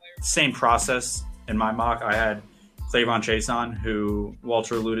the same process in my mock. I had Clavon Chason, who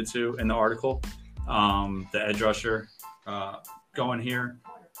Walter alluded to in the article, the edge rusher, going here.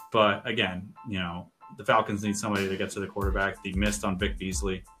 But again, the Falcons need somebody to get to the quarterback. They missed on Vic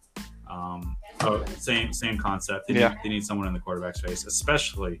Beasley. Same concept. They need someone in the quarterback's face,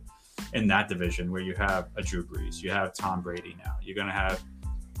 especially in that division where you have a Drew Brees, you have Tom Brady now, you're going to have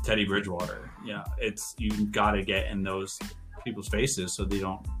Teddy Bridgewater. You got to get in those people's faces so they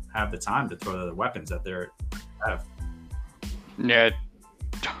don't have the time to throw the weapons that they have. Yeah.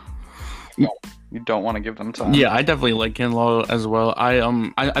 You don't want to give them time. Yeah, I definitely like Kinlaw as well.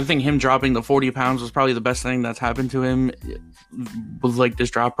 I think him dropping the 40 pounds was probably the best thing that's happened to him with this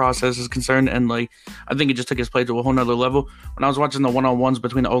drop process is concerned, and I think it just took his play to a whole nother level. When I was watching the one-on-ones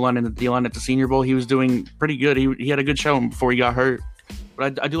between the O-line and the D-line at the Senior Bowl, he was doing pretty good. He had a good showing before he got hurt.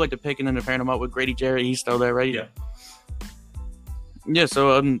 But I do like the pick, and then pairing him up with Grady Jarrett. He's still there, right? Yeah. Yeah,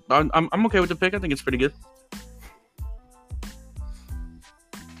 so I'm okay with the pick. I think it's pretty good.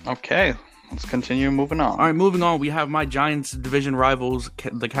 Okay, let's continue moving on. All right, moving on. We have my Giants division rivals,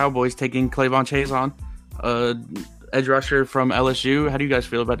 the Cowboys, taking Clavon Chason, edge rusher from LSU. How do you guys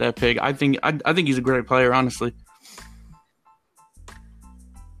feel about that pick? I think he's a great player, honestly.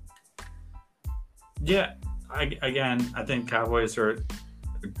 Yeah, I think Cowboys are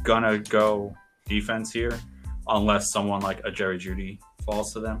gonna go defense here, unless someone like a Jerry Jeudy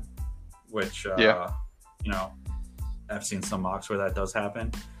falls to them, which I've seen some mocks where that does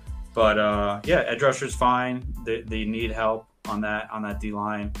happen. But edge rusher's fine. They need help on that D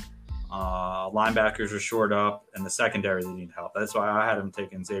line. Linebackers are short up, and the secondary they need help. That's why I had him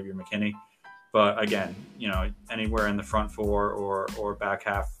taking Xavier McKinney. But again, anywhere in the front four or back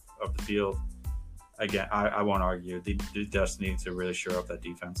half of the field, again, I won't argue. They just need to really shore up that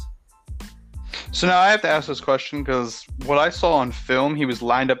defense. So now I have to ask this question because what I saw on film, he was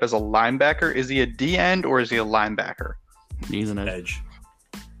lined up as a linebacker. Is he a D end or is he a linebacker? He's an edge.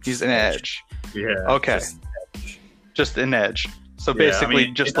 He's an edge. Yeah. Okay. Just an edge. So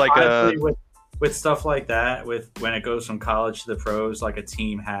basically, just like honestly, with stuff like that, with when it goes from college to the pros, like a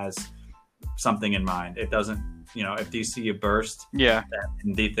team has something in mind. It doesn't, if they see a burst,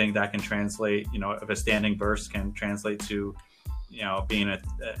 and they think that can translate, if a standing burst can translate to, being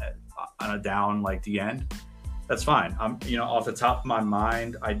on a down like the end, that's fine. I'm, off the top of my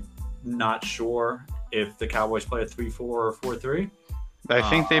mind, I'm not sure if the Cowboys play a 3-4 or 4-3. I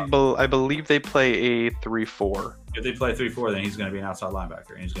think I believe they play a 3-4. If they play 3-4, then he's going to be an outside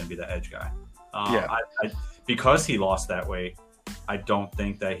linebacker and he's going to be the edge guy. Because he lost that weight, I don't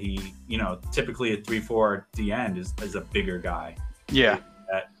think that he, typically a 3-4 D end is a bigger guy. Yeah.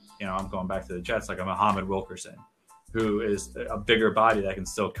 I'm going back to the Jets, like a Muhammad Wilkerson, who is a bigger body that can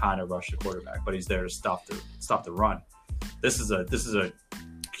still kind of rush the quarterback, but he's there to stop the run. This is a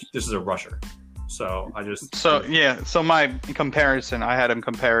rusher. So So my comparison, I had him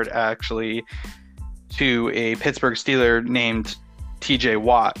compared actually to a Pittsburgh Steeler named TJ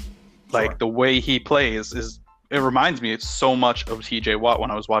Watt. Like the way he plays it reminds me so much of TJ Watt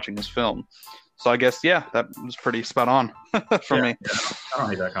when I was watching this film. So I guess, that was pretty spot on for me. Yeah, I don't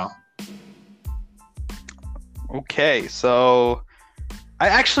hate that comp. Okay, so I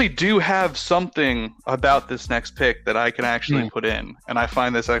actually do have something about this next pick that I can actually put in, and I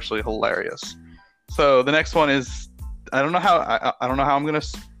find this actually hilarious. So the next one is I don't know how I'm gonna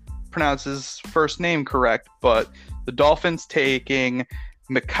pronounce his first name correct, but the Dolphins taking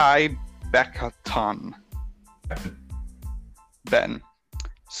Mekhi Becton. Ben.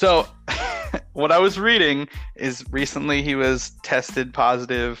 So what I was reading is recently he was tested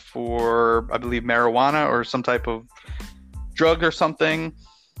positive for, I believe, marijuana or some type of drug or something.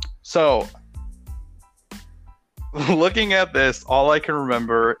 So looking at this, all I can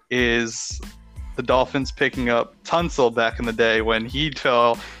remember is the Dolphins picking up Tunsil back in the day when he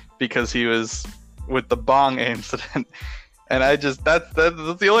fell because he was with the bong incident. And I just, that's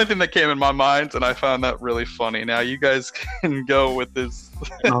the only thing that came in my mind, and I found that really funny. Now you guys can go with this.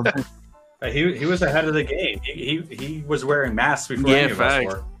 He was ahead of the game. He was wearing masks before any of us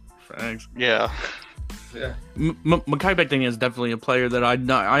were. Thanks. Yeah. Mekhi Becton is definitely a player that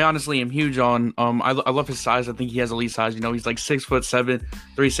I honestly am huge on. I love his size. I think he has elite size. He's like 6'7",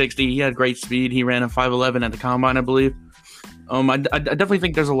 360. He had great speed. He ran a 5'11" at the combine, I believe. I definitely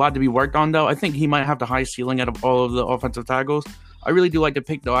think there's a lot to be worked on, though. I think he might have the highest ceiling out of all of the offensive tackles. I really do like the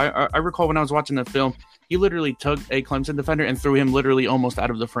pick, though. I recall when I was watching the film, he literally took a Clemson defender and threw him literally almost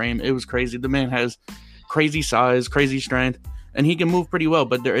out of the frame. It was crazy. The man has crazy size, crazy strength, and he can move pretty well,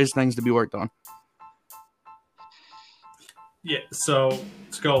 but there is things to be worked on. Yeah, so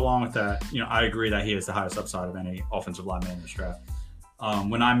to go along with that, I agree that he has the highest upside of any offensive lineman in this draft.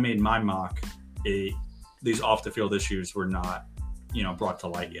 When I made my mock, these off-the-field issues were not, brought to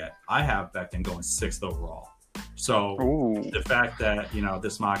light yet. I have Becton going 6th overall. So the fact that,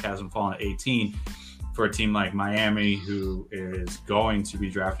 this mock hasn't fallen to 18 for a team like Miami, who is going to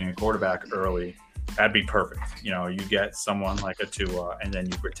be drafting a quarterback early, that'd be perfect. You get someone like a Tua, and then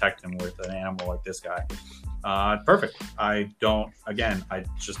you protect him with an animal like this guy. Perfect. I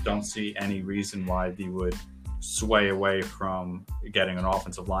just don't see any reason why they would sway away from getting an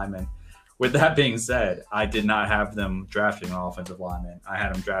offensive lineman. With that being said, I did not have them drafting an offensive lineman. I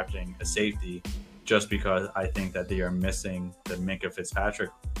had them drafting a safety just because I think that they are missing the Minkah Fitzpatrick,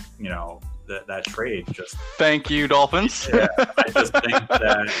 that trade. Just thank you, Dolphins. Yeah, I just think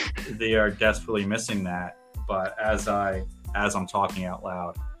that they are desperately missing that. But as I'm talking out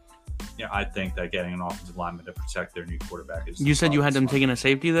loud, I think that getting an offensive lineman to protect their new quarterback is. You said you had them taking a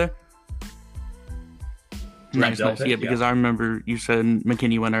safety there? Nice. Yeah, because I remember you said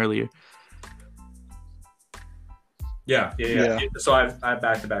McKinney went earlier. Yeah. So I have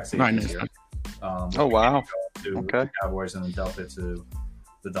back-to-back safeties here. Oh, wow. To Okay. the Cowboys and then Delta to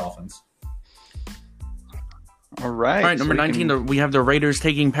the Dolphins. All right. Number 19, we have the Raiders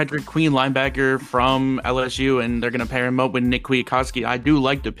taking Patrick Queen, linebacker from LSU, and they're going to pair him up with Nick Kwiatkowski. I do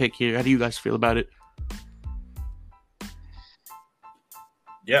like the pick here. How do you guys feel about it?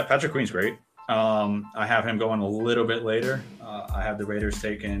 Yeah, Patrick Queen's great. I have him going a little bit later. I have the Raiders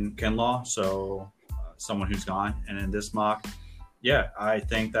taking Kinlaw, so someone who's gone. And in this mock, yeah, I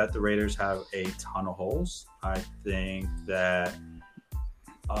think that the Raiders have a ton of holes. I think that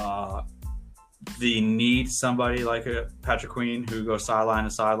they need somebody like a Patrick Queen who goes sideline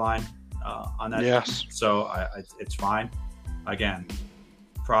to sideline on that. Yes. Team. So it's fine. Again,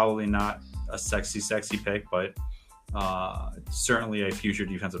 probably not a sexy pick, but certainly a future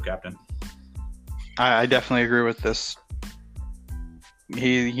defensive captain. I definitely agree with this.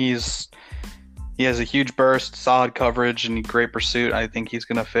 He has a huge burst, solid coverage, and great pursuit. I think he's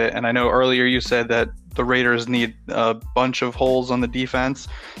going to fit. And I know earlier you said that the Raiders need a bunch of holes on the defense,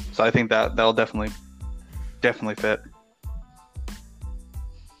 so I think that'll definitely fit.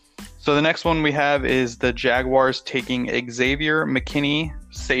 So the next one we have is the Jaguars taking Xavier McKinney,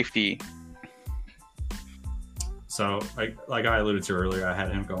 safety. So, like I alluded to earlier, I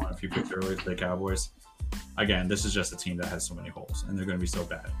had him going a few picks earlier to the Cowboys. Again, this is just a team that has so many holes, and they're going to be so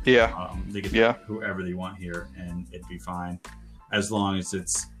bad. Yeah. They can whoever they want here, and it'd be fine as long as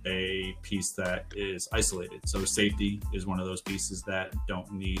it's a piece that is isolated. So safety is one of those pieces that don't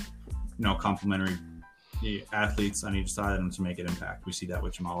need, complementary athletes on each side of them to make an impact. We see that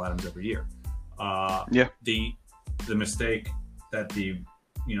with Jamal Adams every year. The mistake that the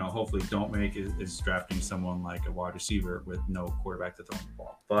hopefully don't make is drafting someone like a wide receiver with no quarterback to throw the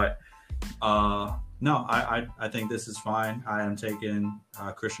ball. But no, I think this is fine. I am taking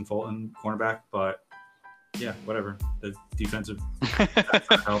Christian Fulton, cornerback, but yeah, whatever. The defensive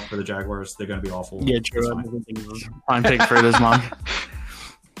help for the Jaguars, they're going to be awful. Yeah, true. Fine pick for this month.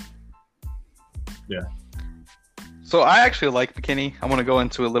 Yeah. So I actually like McKinney. I want to go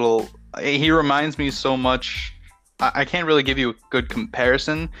into a little. He reminds me so much. I can't really give you a good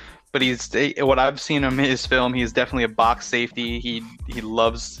comparison, but what I've seen him in his film. He's definitely a box safety. He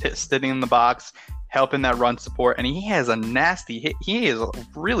loves sitting in the box, helping that run support, and he has a nasty hit. He is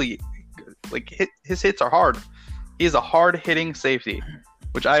really his hits are hard. He's a hard hitting safety,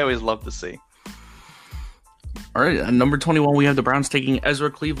 which I always love to see. All right, at number 21, we have the Browns taking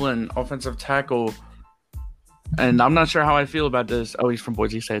Ezra Cleveland, offensive tackle. And I'm not sure how I feel about this. Oh, he's from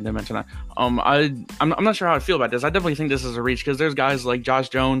Boise State. They mentioned that. I'm not sure how I feel about this. I definitely think this is a reach because there's guys like Josh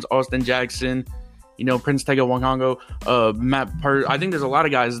Jones, Austin Jackson, Prince Tega Wangongo, Matt Pert. I think there's a lot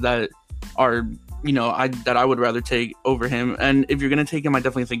of guys that are, that I would rather take over him. And if you're gonna take him, I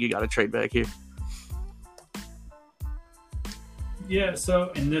definitely think you got to trade back here. Yeah.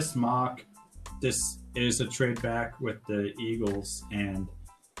 So in this mock, this is a trade back with the Eagles and.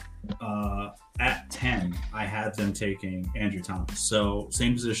 At 10, I had them taking Andrew Thomas. So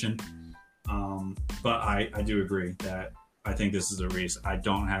same position, but I do agree that I think this is a reason. I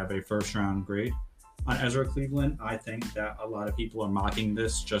don't have a first-round grade on Ezra Cleveland. I think that a lot of people are mocking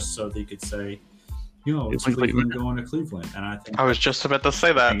this just so they could say, it's Cleveland going to Cleveland. And I think I was just about to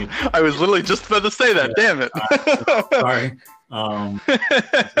say that. I was literally just about to say that. Yeah. Damn it. Sorry.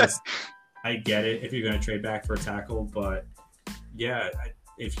 I get it if you're going to trade back for a tackle, but yeah,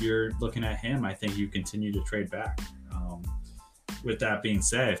 if you're looking at him, I think you continue to trade back. With that being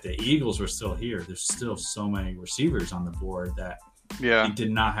said, if the Eagles were still here, there's still so many receivers on the board that he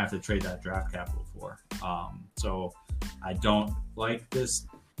did not have to trade that draft capital for. So I don't like this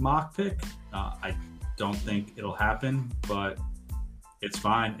mock pick. I don't think it'll happen, but it's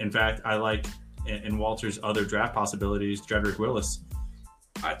fine. In fact, I like in Walter's other draft possibilities, Jedrick Willis.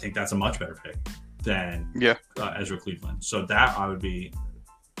 I think that's a much better pick than Ezra Cleveland. So that I would be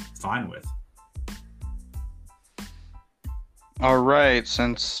fine with. All right,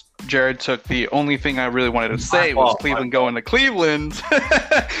 since Jared took the only thing I really wanted to say was Cleveland going to Cleveland,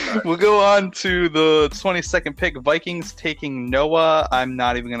 we'll go on to the 22nd pick, Vikings taking Noah. I'm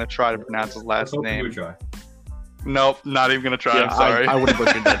not even going to try to pronounce his last name. Nope, not even going to try. I'm sorry. I would have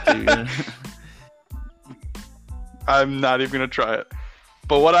butchered that too. Yeah. I'm not even going to try it.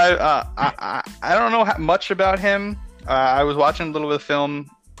 But what I don't know much about him. I was watching a little bit of film.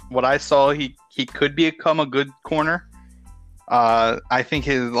 What I saw, he could become a good corner. I think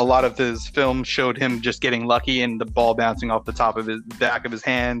a lot of his film showed him just getting lucky and the ball bouncing off the top of his back of his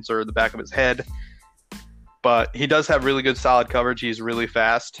hands or the back of his head. But he does have really good solid coverage. He's really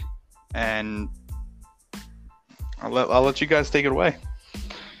fast, and I'll let you guys take it away.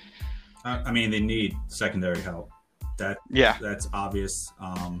 I mean, they need secondary help. That's obvious.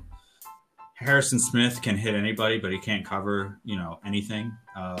 Harrison Smith can hit anybody, but he can't cover, anything.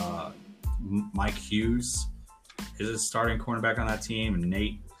 Mike Hughes is a starting cornerback on that team, and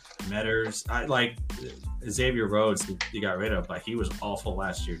Nate Metters. I like Xavier Rhodes. He got rid of, but he was awful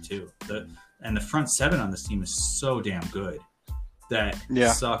last year too. And the front seven on this team is so damn good that it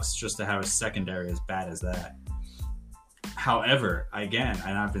sucks just to have a secondary as bad as that. However, again,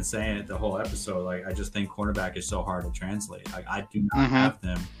 and I've been saying it the whole episode, like I just think cornerback is so hard to translate. Like I do not have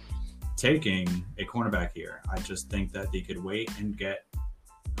them taking a cornerback here. I just think that they could wait and get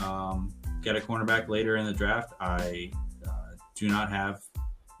a cornerback later in the draft. I do not have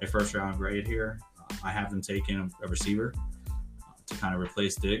a first round grade here. I have them taking a receiver to kind of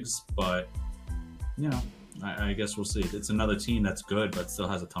replace Diggs, but I guess we'll see. It's another team that's good, but still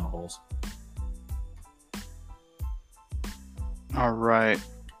has a ton of holes. All right.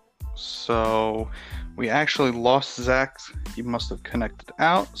 So we actually lost Zach. He must have connected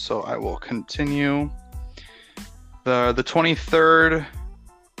out. So I will continue. The 23rd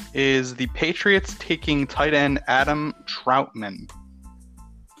is the Patriots taking tight end Adam Troutman.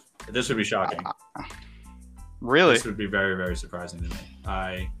 This would be shocking. Really? This would be very, very surprising to me.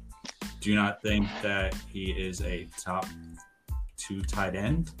 I do not think that he is a top 2 tight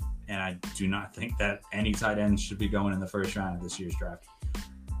end, and I do not think that any tight end should be going in the first round of this year's draft.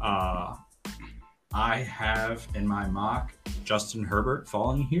 I have in my mock Justin Herbert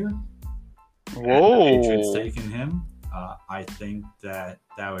falling here. Whoa! The Patriots taking him. I think that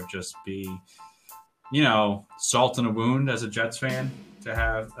would just be, salt in a wound as a Jets fan to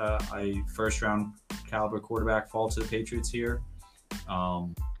have a first-round caliber quarterback fall to the Patriots here.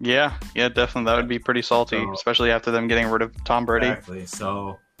 Yeah, definitely. That would be pretty salty, especially after them getting rid of Tom Brady. Exactly.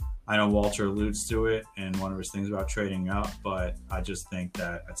 So I know Walter alludes to it in one of his things about trading up, but I just think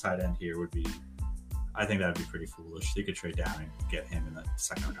that a tight end here would be – I think that would be pretty foolish. They could trade down and get him in the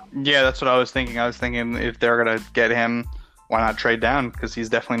second round. Yeah, that's what I was thinking. I was thinking if they're going to get him, why not trade down? Because he's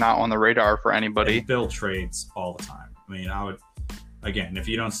definitely not on the radar for anybody. And Bill trades all the time. I mean, I would – again, if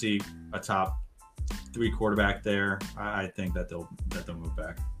you don't see a top 3 quarterback there, I think that they'll move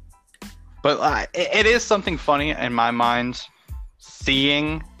back. But it is something funny in my mind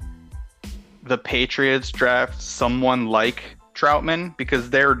seeing the Patriots draft someone like Troutman, because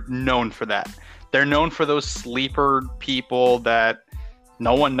they're known for that. They're known for those sleeper people that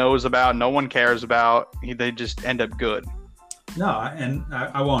no one knows about, no one cares about. They just end up good. No, and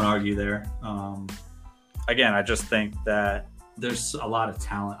I won't argue there. Again, I just think that there's a lot of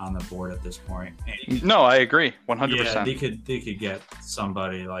talent on the board at this point. No, I agree, 100%. Yeah, they could get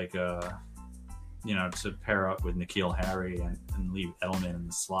somebody like to pair up with N'Keal Harry and leave Edelman in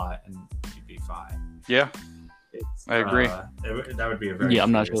the slot, and you'd be fine. Yeah, I agree. That would be a very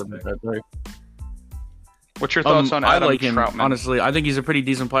I'm not sure about that. Right. What's your thoughts on Adam I like him, Troutman? honestly. I think he's a pretty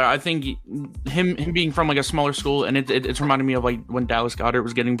decent player. I think him being from like a smaller school, and it's reminding me of like when Dallas Goedert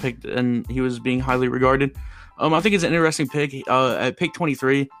was getting picked and he was being highly regarded. I think it's an interesting pick. At pick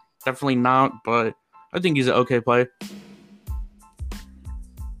 23, definitely not, but I think he's an okay player.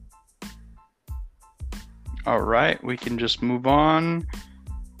 All right, we can just move on.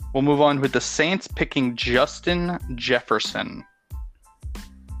 We'll move on with the Saints picking Justin Jefferson.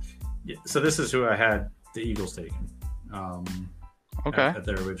 Yeah, so this is who I had the Eagles taking. Okay. At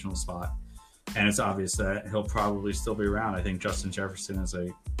their original spot. And it's obvious that he'll probably still be around. I think Justin Jefferson is a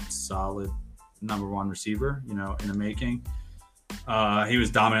solid number 1 receiver, in the making. He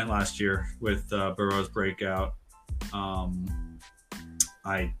was dominant last year with Burrow's breakout.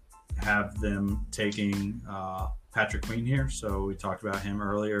 I have them taking Patrick Queen here, so we talked about him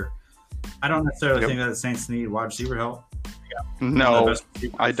earlier. I don't necessarily think that the Saints need wide receiver help. No,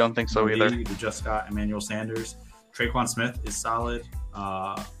 I don't think so either. They just got Emmanuel Sanders. Traquan Smith is solid.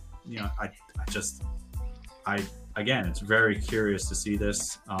 Again, it's very curious to see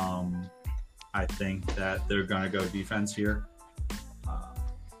this. I think that they're going to go defense here.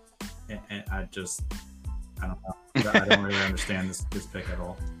 And I don't know. I don't really understand this pick at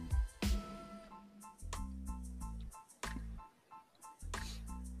all.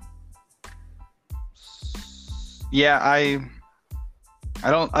 Yeah, I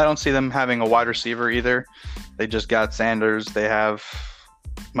don't see them having a wide receiver either. They just got Sanders. They have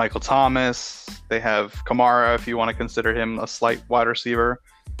Michael Thomas. They have Kamara, if you want to consider him a slight wide receiver.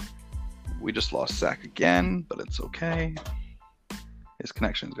 We just lost Zach again, but it's okay. His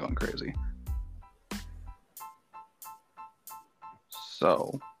connection's going crazy.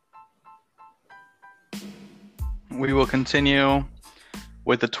 So we will continue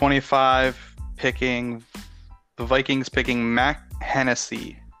with the 25 picking the Vikings picking Matt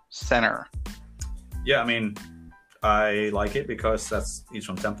Hennessy, center. Yeah, I mean, I like it because he's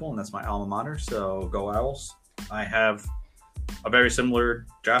from Temple, and that's my alma mater. So go Owls! I have a very similar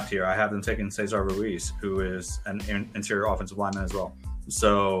draft here. I have them taking Cesar Ruiz, who is an interior offensive lineman as well.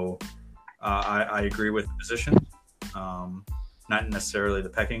 So I agree with the position. Not necessarily the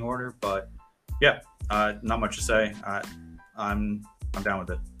pecking order, but yeah, not much to say. I'm down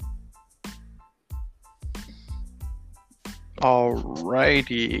with it.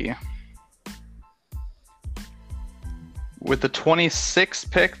 Alrighty. With the 26th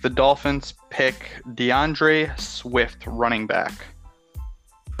pick, the Dolphins pick DeAndre Swift, running back.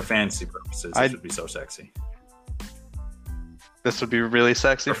 For fantasy purposes, this would be so sexy. This would be really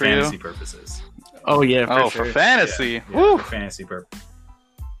sexy for fantasy you? purposes. Oh, yeah. For fantasy. Yeah, for fantasy purposes.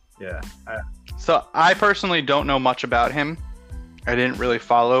 Yeah. So I personally don't know much about him. I didn't really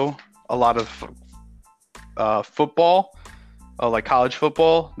follow a lot of football, like college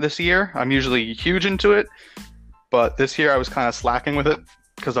football this year. I'm usually huge into it, but this year I was kind of slacking with it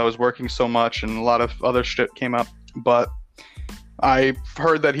because I was working so much and a lot of other shit came up. But I've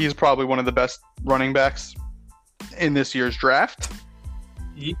heard that he's probably one of the best running backs in this year's draft.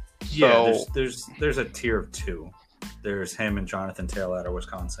 Yeah, so, there's a tier of two. There's him and Jonathan Taylor out of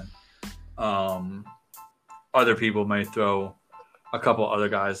Wisconsin. Other people may throw a couple other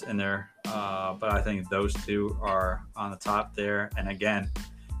guys in there, but I think those two are on the top there. And again,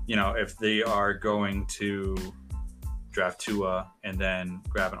 if they are going to draft Tua and then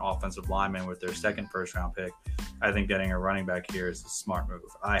grab an offensive lineman with their second first-round pick, I think getting a running back here is a smart move.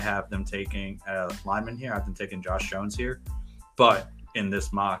 I have them taking a lineman here. I have them taking Josh Jones here. But in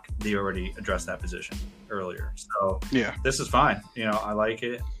this mock, they already addressed that position earlier. So yeah, this is fine. I like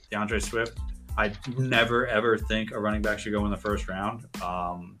it. DeAndre Swift. I never, ever think a running back should go in the first round.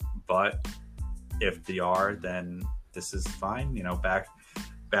 But if they are, then this is fine.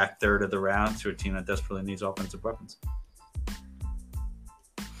 Back third of the round to a team that desperately needs offensive weapons.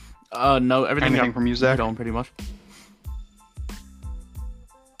 No, anything from you, Zach? Going pretty much.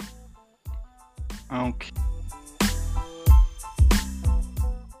 Okay.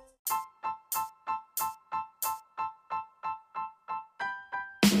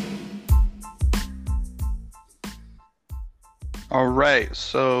 All right,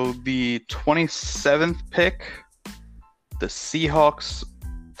 so the 27th pick, the Seahawks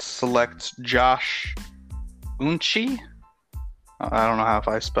select Josh Uche. I don't know how if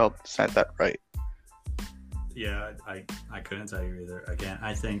I said that right. Yeah, I couldn't tell you either. Again,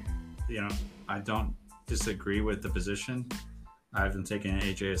 I think, I don't disagree with the position. I have them taking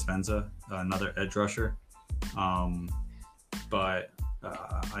AJ Espenza, another edge rusher. But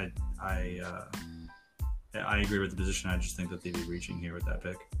I agree with the position. I just think that they'd be reaching here with that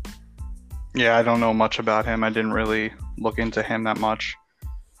pick. Yeah, I don't know much about him. I didn't really look into him that much.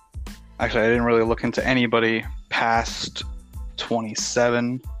 Actually, I didn't really look into anybody past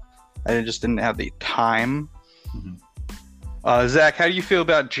 27. I just didn't have the time. Mm-hmm. Zach, how do you feel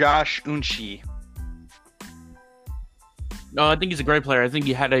about Josh Uche? No, I think he's a great player. I think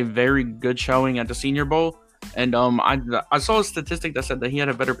he had a very good showing at the Senior Bowl. And I saw a statistic that said that he had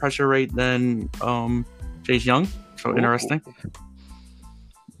a better pressure rate than Chase Young. So interesting.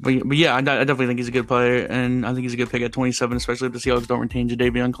 But yeah, I definitely think he's a good player, and I think he's a good pick at 27, especially if the Seahawks don't retain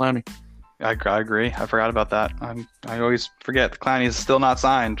Jadeveon Clowney. I agree. I forgot about that. I always forget Clowney is still not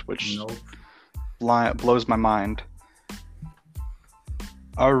signed, which blows my mind.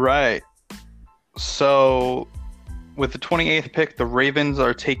 All right. So with the 28th pick, the Ravens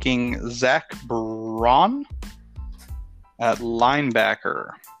are taking Zach Braun at linebacker.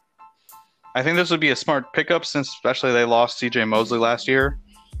 I think this would be a smart pickup since especially they lost C.J. Mosley last year.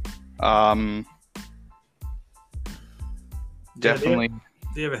 Definitely.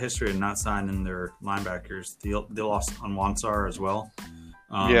 They have a history of not signing their linebackers. They lost on Wansar as well.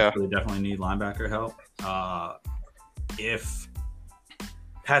 So they definitely need linebacker help. If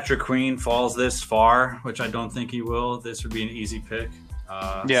Patrick Queen falls this far, which I don't think he will, this would be an easy pick.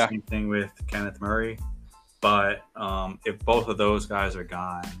 Same thing with Kenneth Murray. But if both of those guys are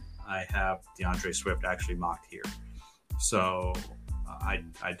gone, I have DeAndre Swift actually mocked here. So I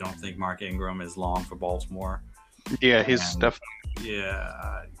don't think Mark Ingram is long for Baltimore. Yeah, he's definitely.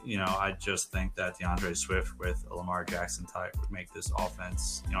 Yeah, I just think that DeAndre Swift with a Lamar Jackson type would make this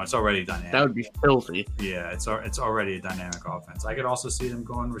offense, it's already dynamic. That would be filthy. Yeah, it's already a dynamic offense. I could also see them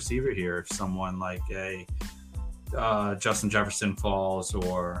going receiver here if someone like a Justin Jefferson falls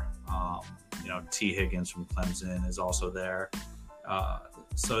or, T. Higgins from Clemson is also there.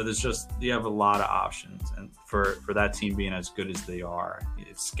 So you have a lot of options. And for that team being as good as they are,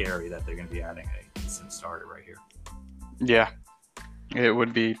 it's scary that they're going to be adding a instant starter right here. Yeah. It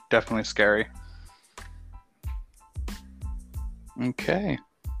would be definitely scary. Okay.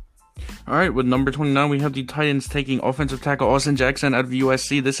 All right, with number 29, we have the Titans taking offensive tackle Austin Jackson out of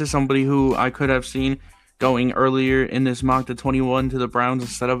USC. This is somebody who I could have seen going earlier in this mock to 21 to the Browns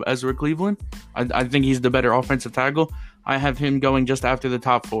instead of Ezra Cleveland. I think he's the better offensive tackle. I have him going just after the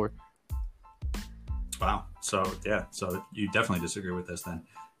top 4. Wow. So you definitely disagree with this then.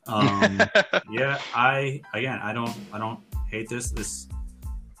 Yeah, I don't hate this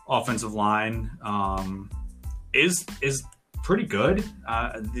offensive line is pretty good.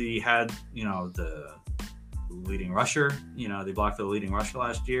 They had, the leading rusher, they blocked the leading rusher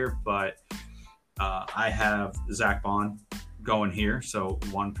last year, but I have Zach Bond going here, so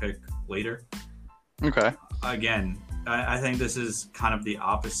one pick later. Okay. Again, I think this is kind of the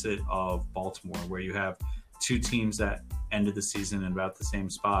opposite of Baltimore, where you have two teams that ended the season in about the same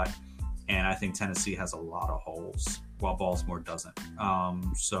spot, and I think Tennessee has a lot of holes while Baltimore doesn't.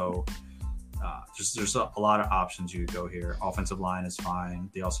 There's a lot of options you could go here. Offensive line is fine.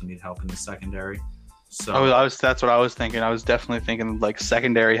 They also need help in the secondary. So that's what I was thinking. I was definitely thinking like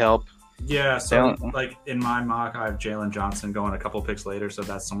secondary help. Yeah, so like in my mock, I have Jalen Johnson going a couple picks later, so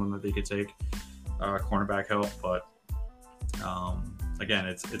that's someone that they could take cornerback help. But again,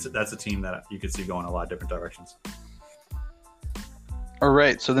 that's a team that you could see going a lot of different directions. All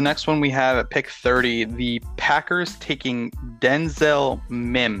right, so the next one we have at pick 30, the Packers taking Denzel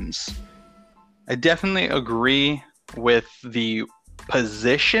Mims. I definitely agree with the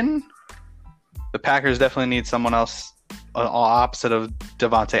position. The Packers definitely need someone else opposite of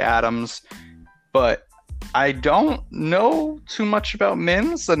Devontae Adams, but I don't know too much about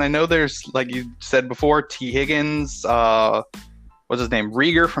Mims, and I know there's, like you said before, T. Higgins, what's his name,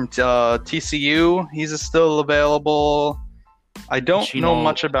 Rieger from TCU. He's still available. I don't know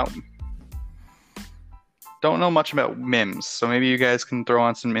much about Mims, so maybe you guys can throw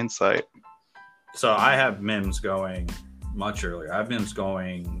on some insight. So I have Mims going much earlier. I have Mims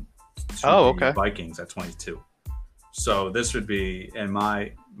going to the Vikings at 22. So this would be, in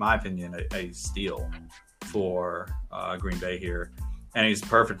my opinion, a steal for Green Bay here. And he's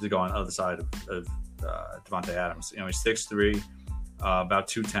perfect to go on the other side of Devontae Adams. He's 6'3", about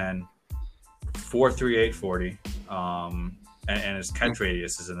 210, 4.38 40. And his catch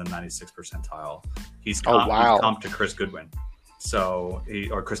radius is in the 96th percentile. He's comped to Chris Godwin.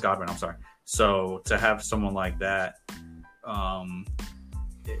 I'm sorry. So to have someone like that,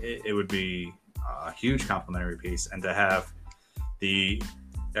 it would be a huge complimentary piece. And to have the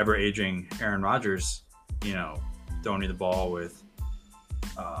ever-aging Aaron Rodgers, throwing the ball with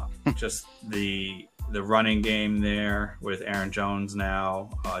just the running game there with Aaron Jones now,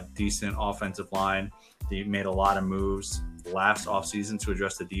 a decent offensive line. They made a lot of moves last offseason to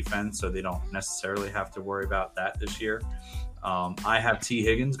address the defense, so they don't necessarily have to worry about that this year. I have T.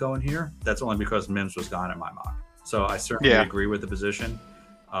 Higgins going here. That's only because Mims was gone in my mock. So I certainly agree with the position.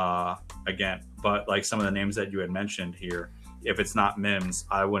 Again, but like some of the names that you had mentioned here, if it's not Mims,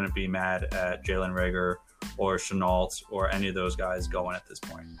 I wouldn't be mad at Jalen Reagor or Chenault or any of those guys going at this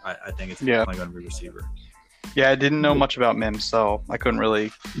point. I think it's definitely going to be receiver. Yeah, I didn't know much about Mims, so I couldn't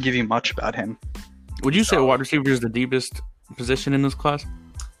really give you much about him. Would you say wide receiver is the deepest position in this class?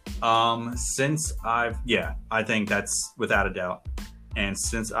 I think that's without a doubt. And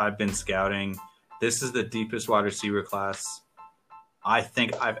since I've been scouting, this is the deepest wide receiver class I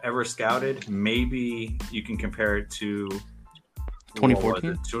think I've ever scouted. Maybe you can compare it to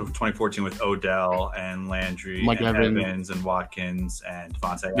 2014? 2014 with Odell and Landry Mike and Evans. Evans and Watkins and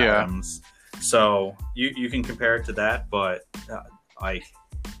Devontae Adams. So you can compare it to that, but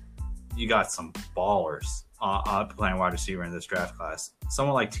you got some ballers playing wide receiver in this draft class.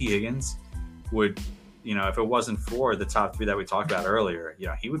 Someone like T. Higgins would, if it wasn't for the top 3 that we talked about earlier,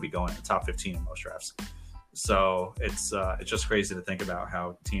 he would be going in the top 15 in most drafts. So it's just crazy to think about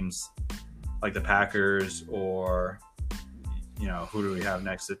how teams like the Packers or, who do we have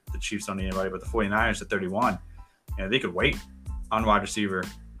next? The Chiefs don't need anybody, but the 49ers at 31, they could wait on wide receiver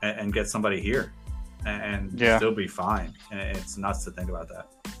and get somebody here and still be fine. And it's nuts to think about that.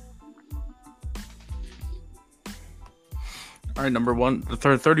 All right, number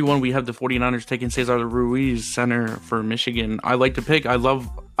 31, we have the 49ers taking Cesar Ruiz, center for Michigan. I like to pick.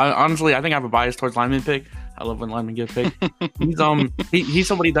 Honestly, I think I have a bias towards lineman pick. I love when linemen get picked. He's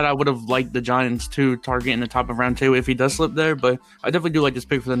somebody that I would have liked the Giants to target in the top of round 2 if he does slip there, but I definitely do like this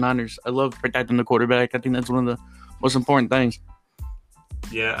pick for the Niners. I love protecting the quarterback. I think that's one of the most important things.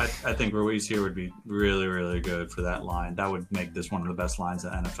 Yeah, I think Ruiz here would be really, really good for that line. That would make this one of the best lines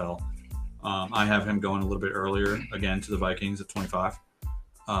in the NFL. I have him going a little bit earlier, again, to the Vikings at 25.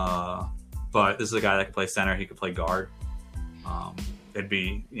 But this is a guy that can play center. He could play guard. It'd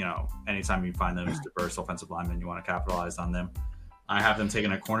be, anytime you find those diverse offensive linemen, you want to capitalize on them. I have them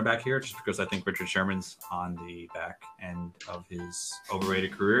taking a cornerback here just because I think Richard Sherman's on the back end of his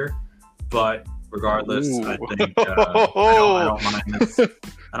overrated career. But regardless, I think I don't mind this.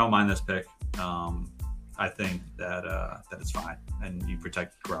 I don't mind this pick. I think that it's fine, and you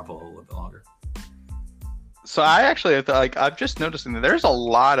protect Garoppolo a little bit longer. So I actually I'm just noticing that there's a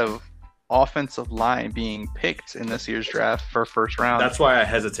lot of offensive line being picked in this year's draft for first round. That's why I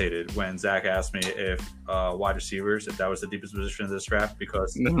hesitated when Zach asked me if wide receivers, if that was the deepest position of this draft,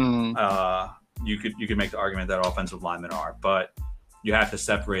 because you could make the argument that offensive linemen are, but you have to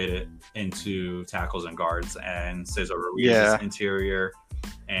separate it into tackles and guards. And Cesar Ruiz is interior,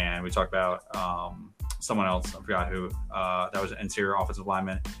 and we talked about someone else. I forgot who. That was an interior offensive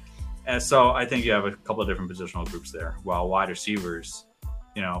lineman. And so I think you have a couple of different positional groups there. While wide receivers,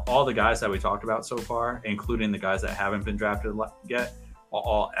 all the guys that we talked about so far, including the guys that haven't been drafted yet, are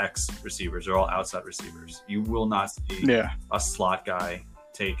all X receivers. They're all outside receivers. You will not see a slot guy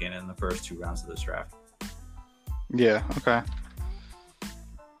taken in the first 2 rounds of this draft. Yeah, okay.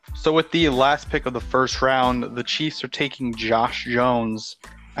 So with the last pick of the first round, the Chiefs are taking Josh Jones.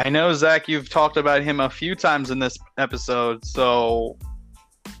 I know, Zach, you've talked about him a few times in this episode, so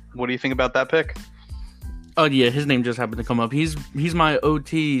what do you think about that pick? Oh yeah, his name just happened to come up. He's my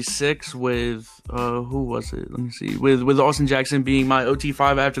OT 6 with who was it? Let me see. With Austin Jackson being my OT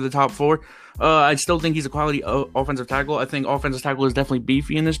 5 after the top 4. I still think he's a quality offensive tackle. I think offensive tackle is definitely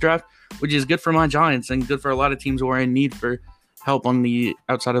beefy in this draft, which is good for my Giants and good for a lot of teams who are in need for help on the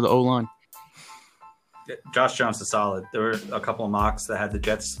outside of the O-line. Josh Jones is solid. There were a couple of mocks that had the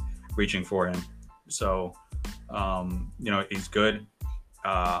Jets reaching for him. So, he's good.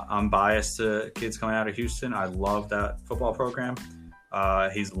 I'm biased to kids coming out of Houston. I love that football program.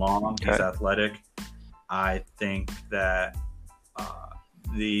 He's long. He's athletic. I think that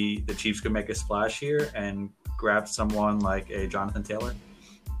the Chiefs could make a splash here and grab someone like a Jonathan Taylor.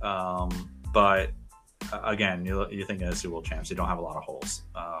 But again, you're thinking of Super Bowl champs. You don't have a lot of holes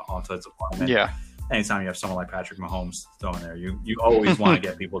on offensive linemen. Yeah. Anytime you have someone like Patrick Mahomes throwing there, you always want to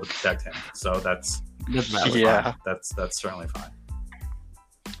get people to protect him. So that's fine. That's certainly fine.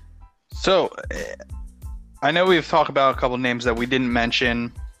 So, I know we've talked about a couple of names that we didn't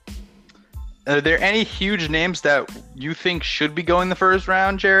mention. Are there any huge names that you think should be going the first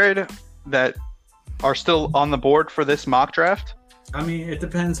round, Jared, that are still on the board for this mock draft? I mean, it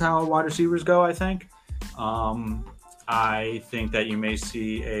depends how wide receivers go, I think. I think that you may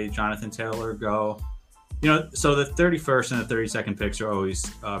see a Jonathan Taylor go. So the 31st and the 32nd picks are always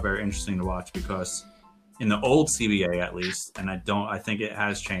very interesting to watch because in the old CBA, at least, and I think it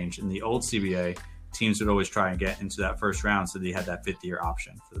has changed. In the old CBA, teams would always try and get into that first round so they had that 5th-year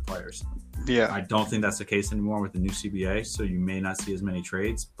option for the players. Yeah. I don't think that's the case anymore with the new CBA, so you may not see as many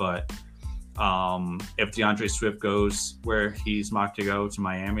trades. But if DeAndre Swift goes where he's mocked to go to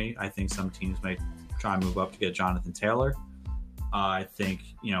Miami, I think some teams may try and move up to get Jonathan Taylor. I think,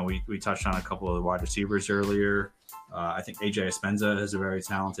 we touched on a couple of the wide receivers earlier. I think AJ Espenza is a very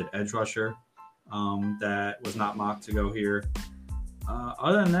talented edge rusher. That was not mocked to go here.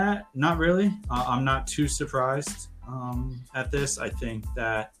 Other than that, not really. I'm not too surprised at this. I think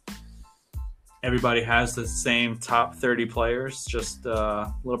that everybody has the same top 30 players, just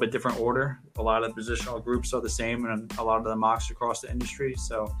a little bit different order. A lot of the positional groups are the same in a lot of the mocks across the industry.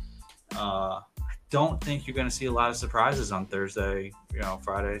 So I don't think you're going to see a lot of surprises on Thursday,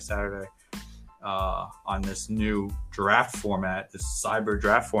 Friday, Saturday. On this new draft format, this cyber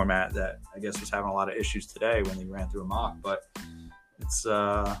draft format that I guess was having a lot of issues today when they ran through a mock. But it's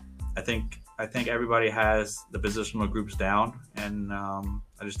I think everybody has the positional groups down, and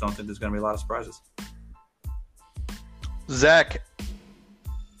I just don't think there's going to be a lot of surprises. Zach,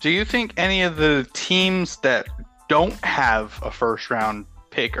 do you think any of the teams that don't have a first round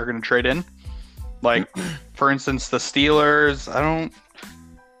pick are going to trade in? Like, for instance, the Steelers.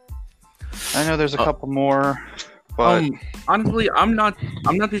 I know there's a couple more, but honestly, I'm not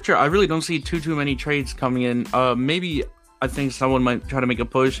too sure. I really don't see too many trades coming in. Maybe I think someone might try to make a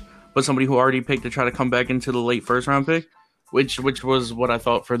push, but somebody who already picked to try to come back into the late first round pick, which was what I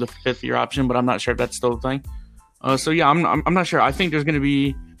thought for the 5th-year option, but I'm not sure if that's still a thing. So yeah, I'm not sure. I think there's going to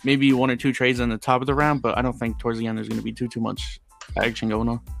be maybe 1 or 2 trades in the top of the round, but I don't think towards the end there's going to be too much action going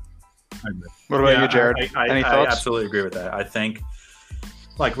on. What about you, Jared? Any thoughts? I absolutely agree with that. I think,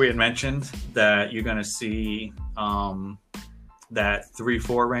 like we had mentioned, that you're going to see that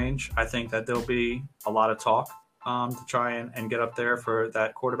 3-4 range. I think that there'll be a lot of talk to try and get up there for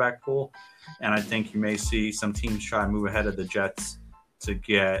that quarterback pool. And I think you may see some teams try and move ahead of the Jets to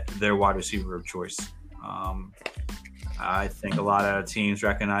get their wide receiver of choice. I think a lot of teams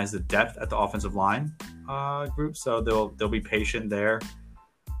recognize the depth at the offensive line group, so they'll be patient there.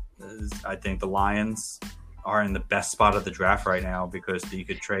 I think the Lions are in the best spot of the draft right now because you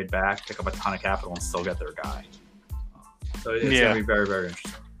could trade back, pick up a ton of capital, and still get their guy. So it's going to be very, very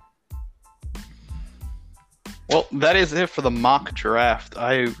interesting. Well, that is it for the mock draft.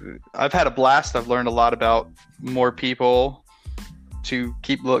 I've had a blast. I've learned a lot about more people to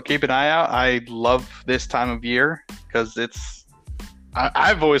keep an eye out. I love this time of year because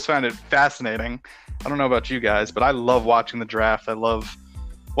I've always found it fascinating. I don't know about you guys, but I love watching the draft.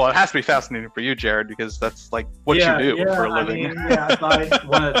 Well, it has to be fascinating for you, Jared, because that's like what you do for a living.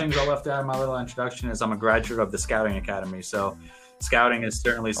 One of the things I left out in my little introduction is I'm a graduate of the Scouting Academy. So scouting is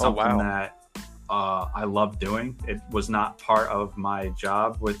certainly something that I love doing. It was not part of my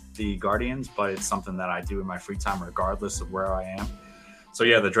job with the Guardians, but it's something that I do in my free time regardless of where I am. So,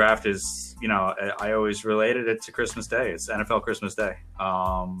 yeah, the draft is, I always related it to Christmas Day. It's NFL Christmas Day.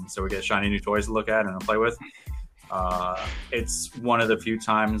 So we get shiny new toys to look at and play with. It's one of the few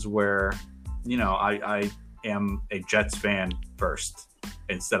times where, I am a Jets fan first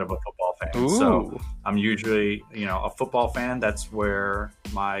instead of a football fan. Ooh. So I'm usually, a football fan. That's where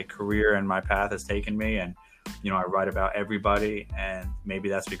my career and my path has taken me. And, I write about everybody, and maybe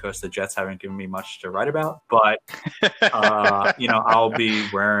that's because the Jets haven't given me much to write about. But, I'll be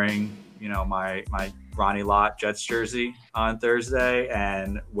wearing, my Ronnie Lott Jets jersey on Thursday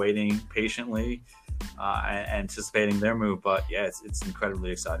and waiting patiently, anticipating their move. But, yeah, it's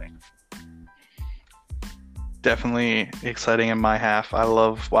incredibly exciting. Definitely exciting in my half. I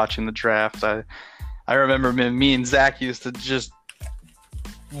love watching the draft. I remember me and Zach used to just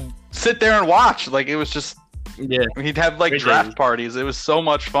sit there and watch. Like, it was just, he'd have like draft parties. It was so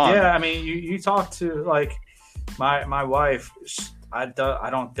much fun. Yeah, I mean, you talk to like my wife. I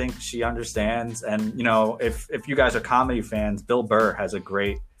don't think she understands. And if you guys are comedy fans, Bill Burr has a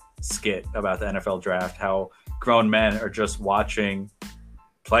great skit about the NFL draft. How grown men are just watching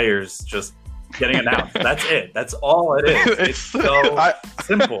players just getting announced. That's it. That's all it is. It's so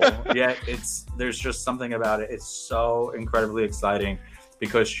simple. Yet there's just something about it. It's so incredibly exciting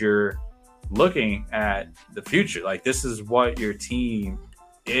because you're looking at the future. Like, this is what your team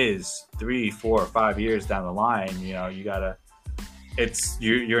is 3, 4, 5 years down the line. You gotta.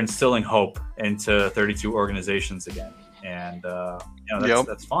 You're instilling hope into 32 organizations again, and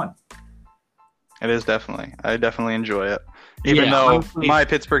that's fun. It is definitely. I definitely enjoy it. Even though my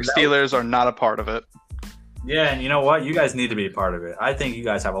Pittsburgh Steelers are not a part of it. Yeah, and you know what? You guys need to be a part of it. I think you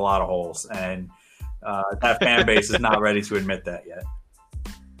guys have a lot of holes, and that fan base is not ready to admit that yet.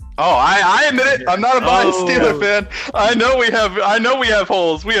 Oh, I admit it. I'm not a biased Steeler fan. I know we have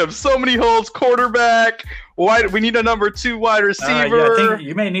holes. We have so many holes. Quarterback. We need a number 2 wide receiver. I think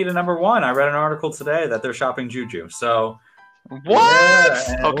you may need a number 1. I read an article today that they're shopping Juju. So what?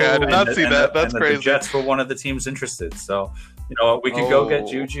 Yeah, okay, I did not see that. That's crazy. The Jets were one of the teams interested. So we could go get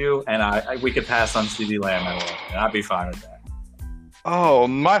Juju, and we could pass on CD Lamb, and I'd be fine with that. Oh,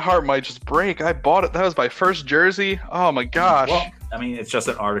 my heart might just break. I bought it. That was my first jersey. Oh my gosh. Well, I mean, it's just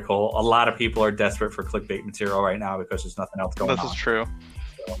an article. A lot of people are desperate for clickbait material right now because there's nothing else going on. This is true.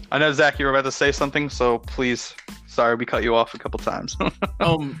 So. I know, Zach, you were about to say something, so please. Sorry, we cut you off a couple times.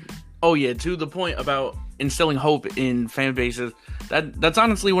 Oh yeah, to the point about instilling hope in fan bases. That's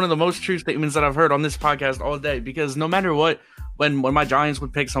honestly one of the most true statements that I've heard on this podcast all day. Because no matter what, when my Giants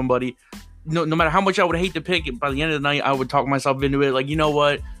would pick somebody, no matter how much I would hate to pick it, by the end of the night, I would talk myself into it. Like, you know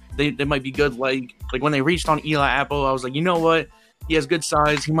what? They might be good. Like when they reached on Eli Apple, I was like, you know what? He has good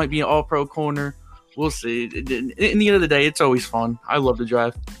size. He might be an all-pro corner. We'll see. In the end of the day, it's always fun. I love the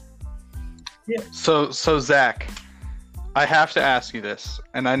draft. Yeah. So Zach, I have to ask you this,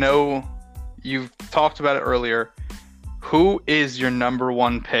 and I know you've talked about it earlier. Who is your number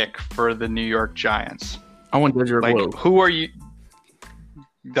 1 pick for the New York Giants? I want Desert Willow. Who are you?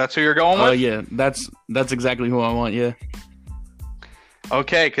 That's who you're going with? Yeah, that's exactly who I want. Yeah.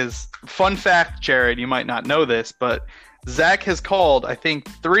 Okay, because fun fact, Jared, you might not know this, but Zach has called, I think,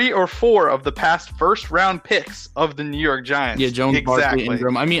 3 or 4 of the past first-round picks of the New York Giants. Yeah, Jones, Barkley,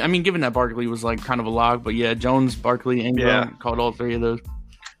 Ingram. I mean, given that Barkley was like kind of a lock, but yeah, Jones, Barkley, Ingram called all 3 of those.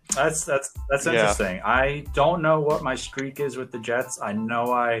 That's interesting. Yeah. I don't know what my streak is with the Jets. I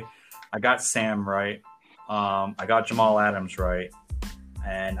know I got Sam right. I got Jamal Adams right,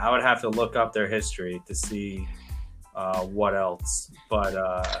 and I would have to look up their history to see what else. But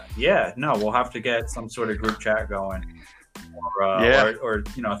we'll have to get some sort of group chat going, or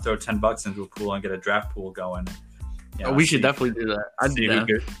throw $10 into a pool and get a draft pool going. We should definitely do that. I'd see who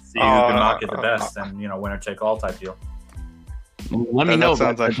can knock it the best, and winner take all type deal. Let me know.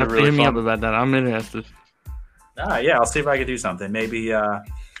 Sounds actually really fun. Me up about that. I'm interested. Yeah, I'll see if I can do something.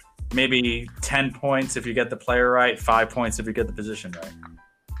 Maybe 10 points if you get the player right, 5 points if you get the position right.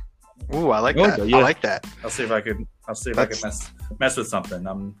 Ooh, I like that. Yeah. I like that. I'll see if I could mess with something.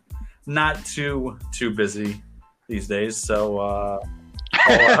 I'm not too busy these days, so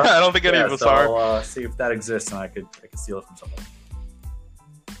I don't think any of us are. I'll see if that exists and I could steal it from somebody.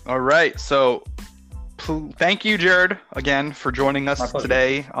 All right, so thank you, Jared, again for joining us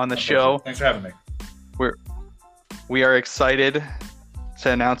today on the show. Thanks for having me. We are excited to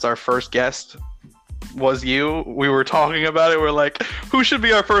announce our first guest was you. We were talking about it. We're like, who should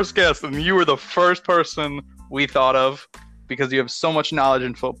be our first guest? And you were the first person we thought of because you have so much knowledge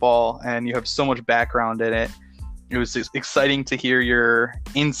in football and you have so much background in it. It was exciting to hear your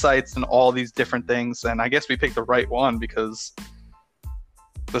insights and all these different things. And I guess we picked the right one because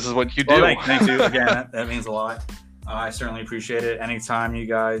this is what you do. Well, thank you again. That means a lot. I certainly appreciate it. Anytime you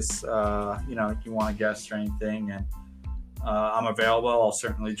guys, you want a guest or anything, and I'm available. I'll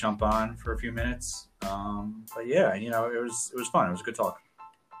certainly jump on for a few minutes. But yeah, it was fun. It was a good talk.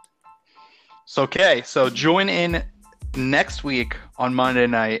 So join in next week on Monday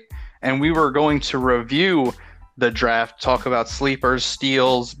night, and we were going to review the draft, talk about sleepers,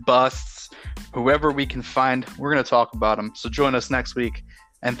 steals, busts, whoever we can find. We're going to talk about them. So join us next week.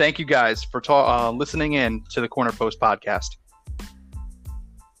 And thank you guys for listening in to the Corner Post podcast.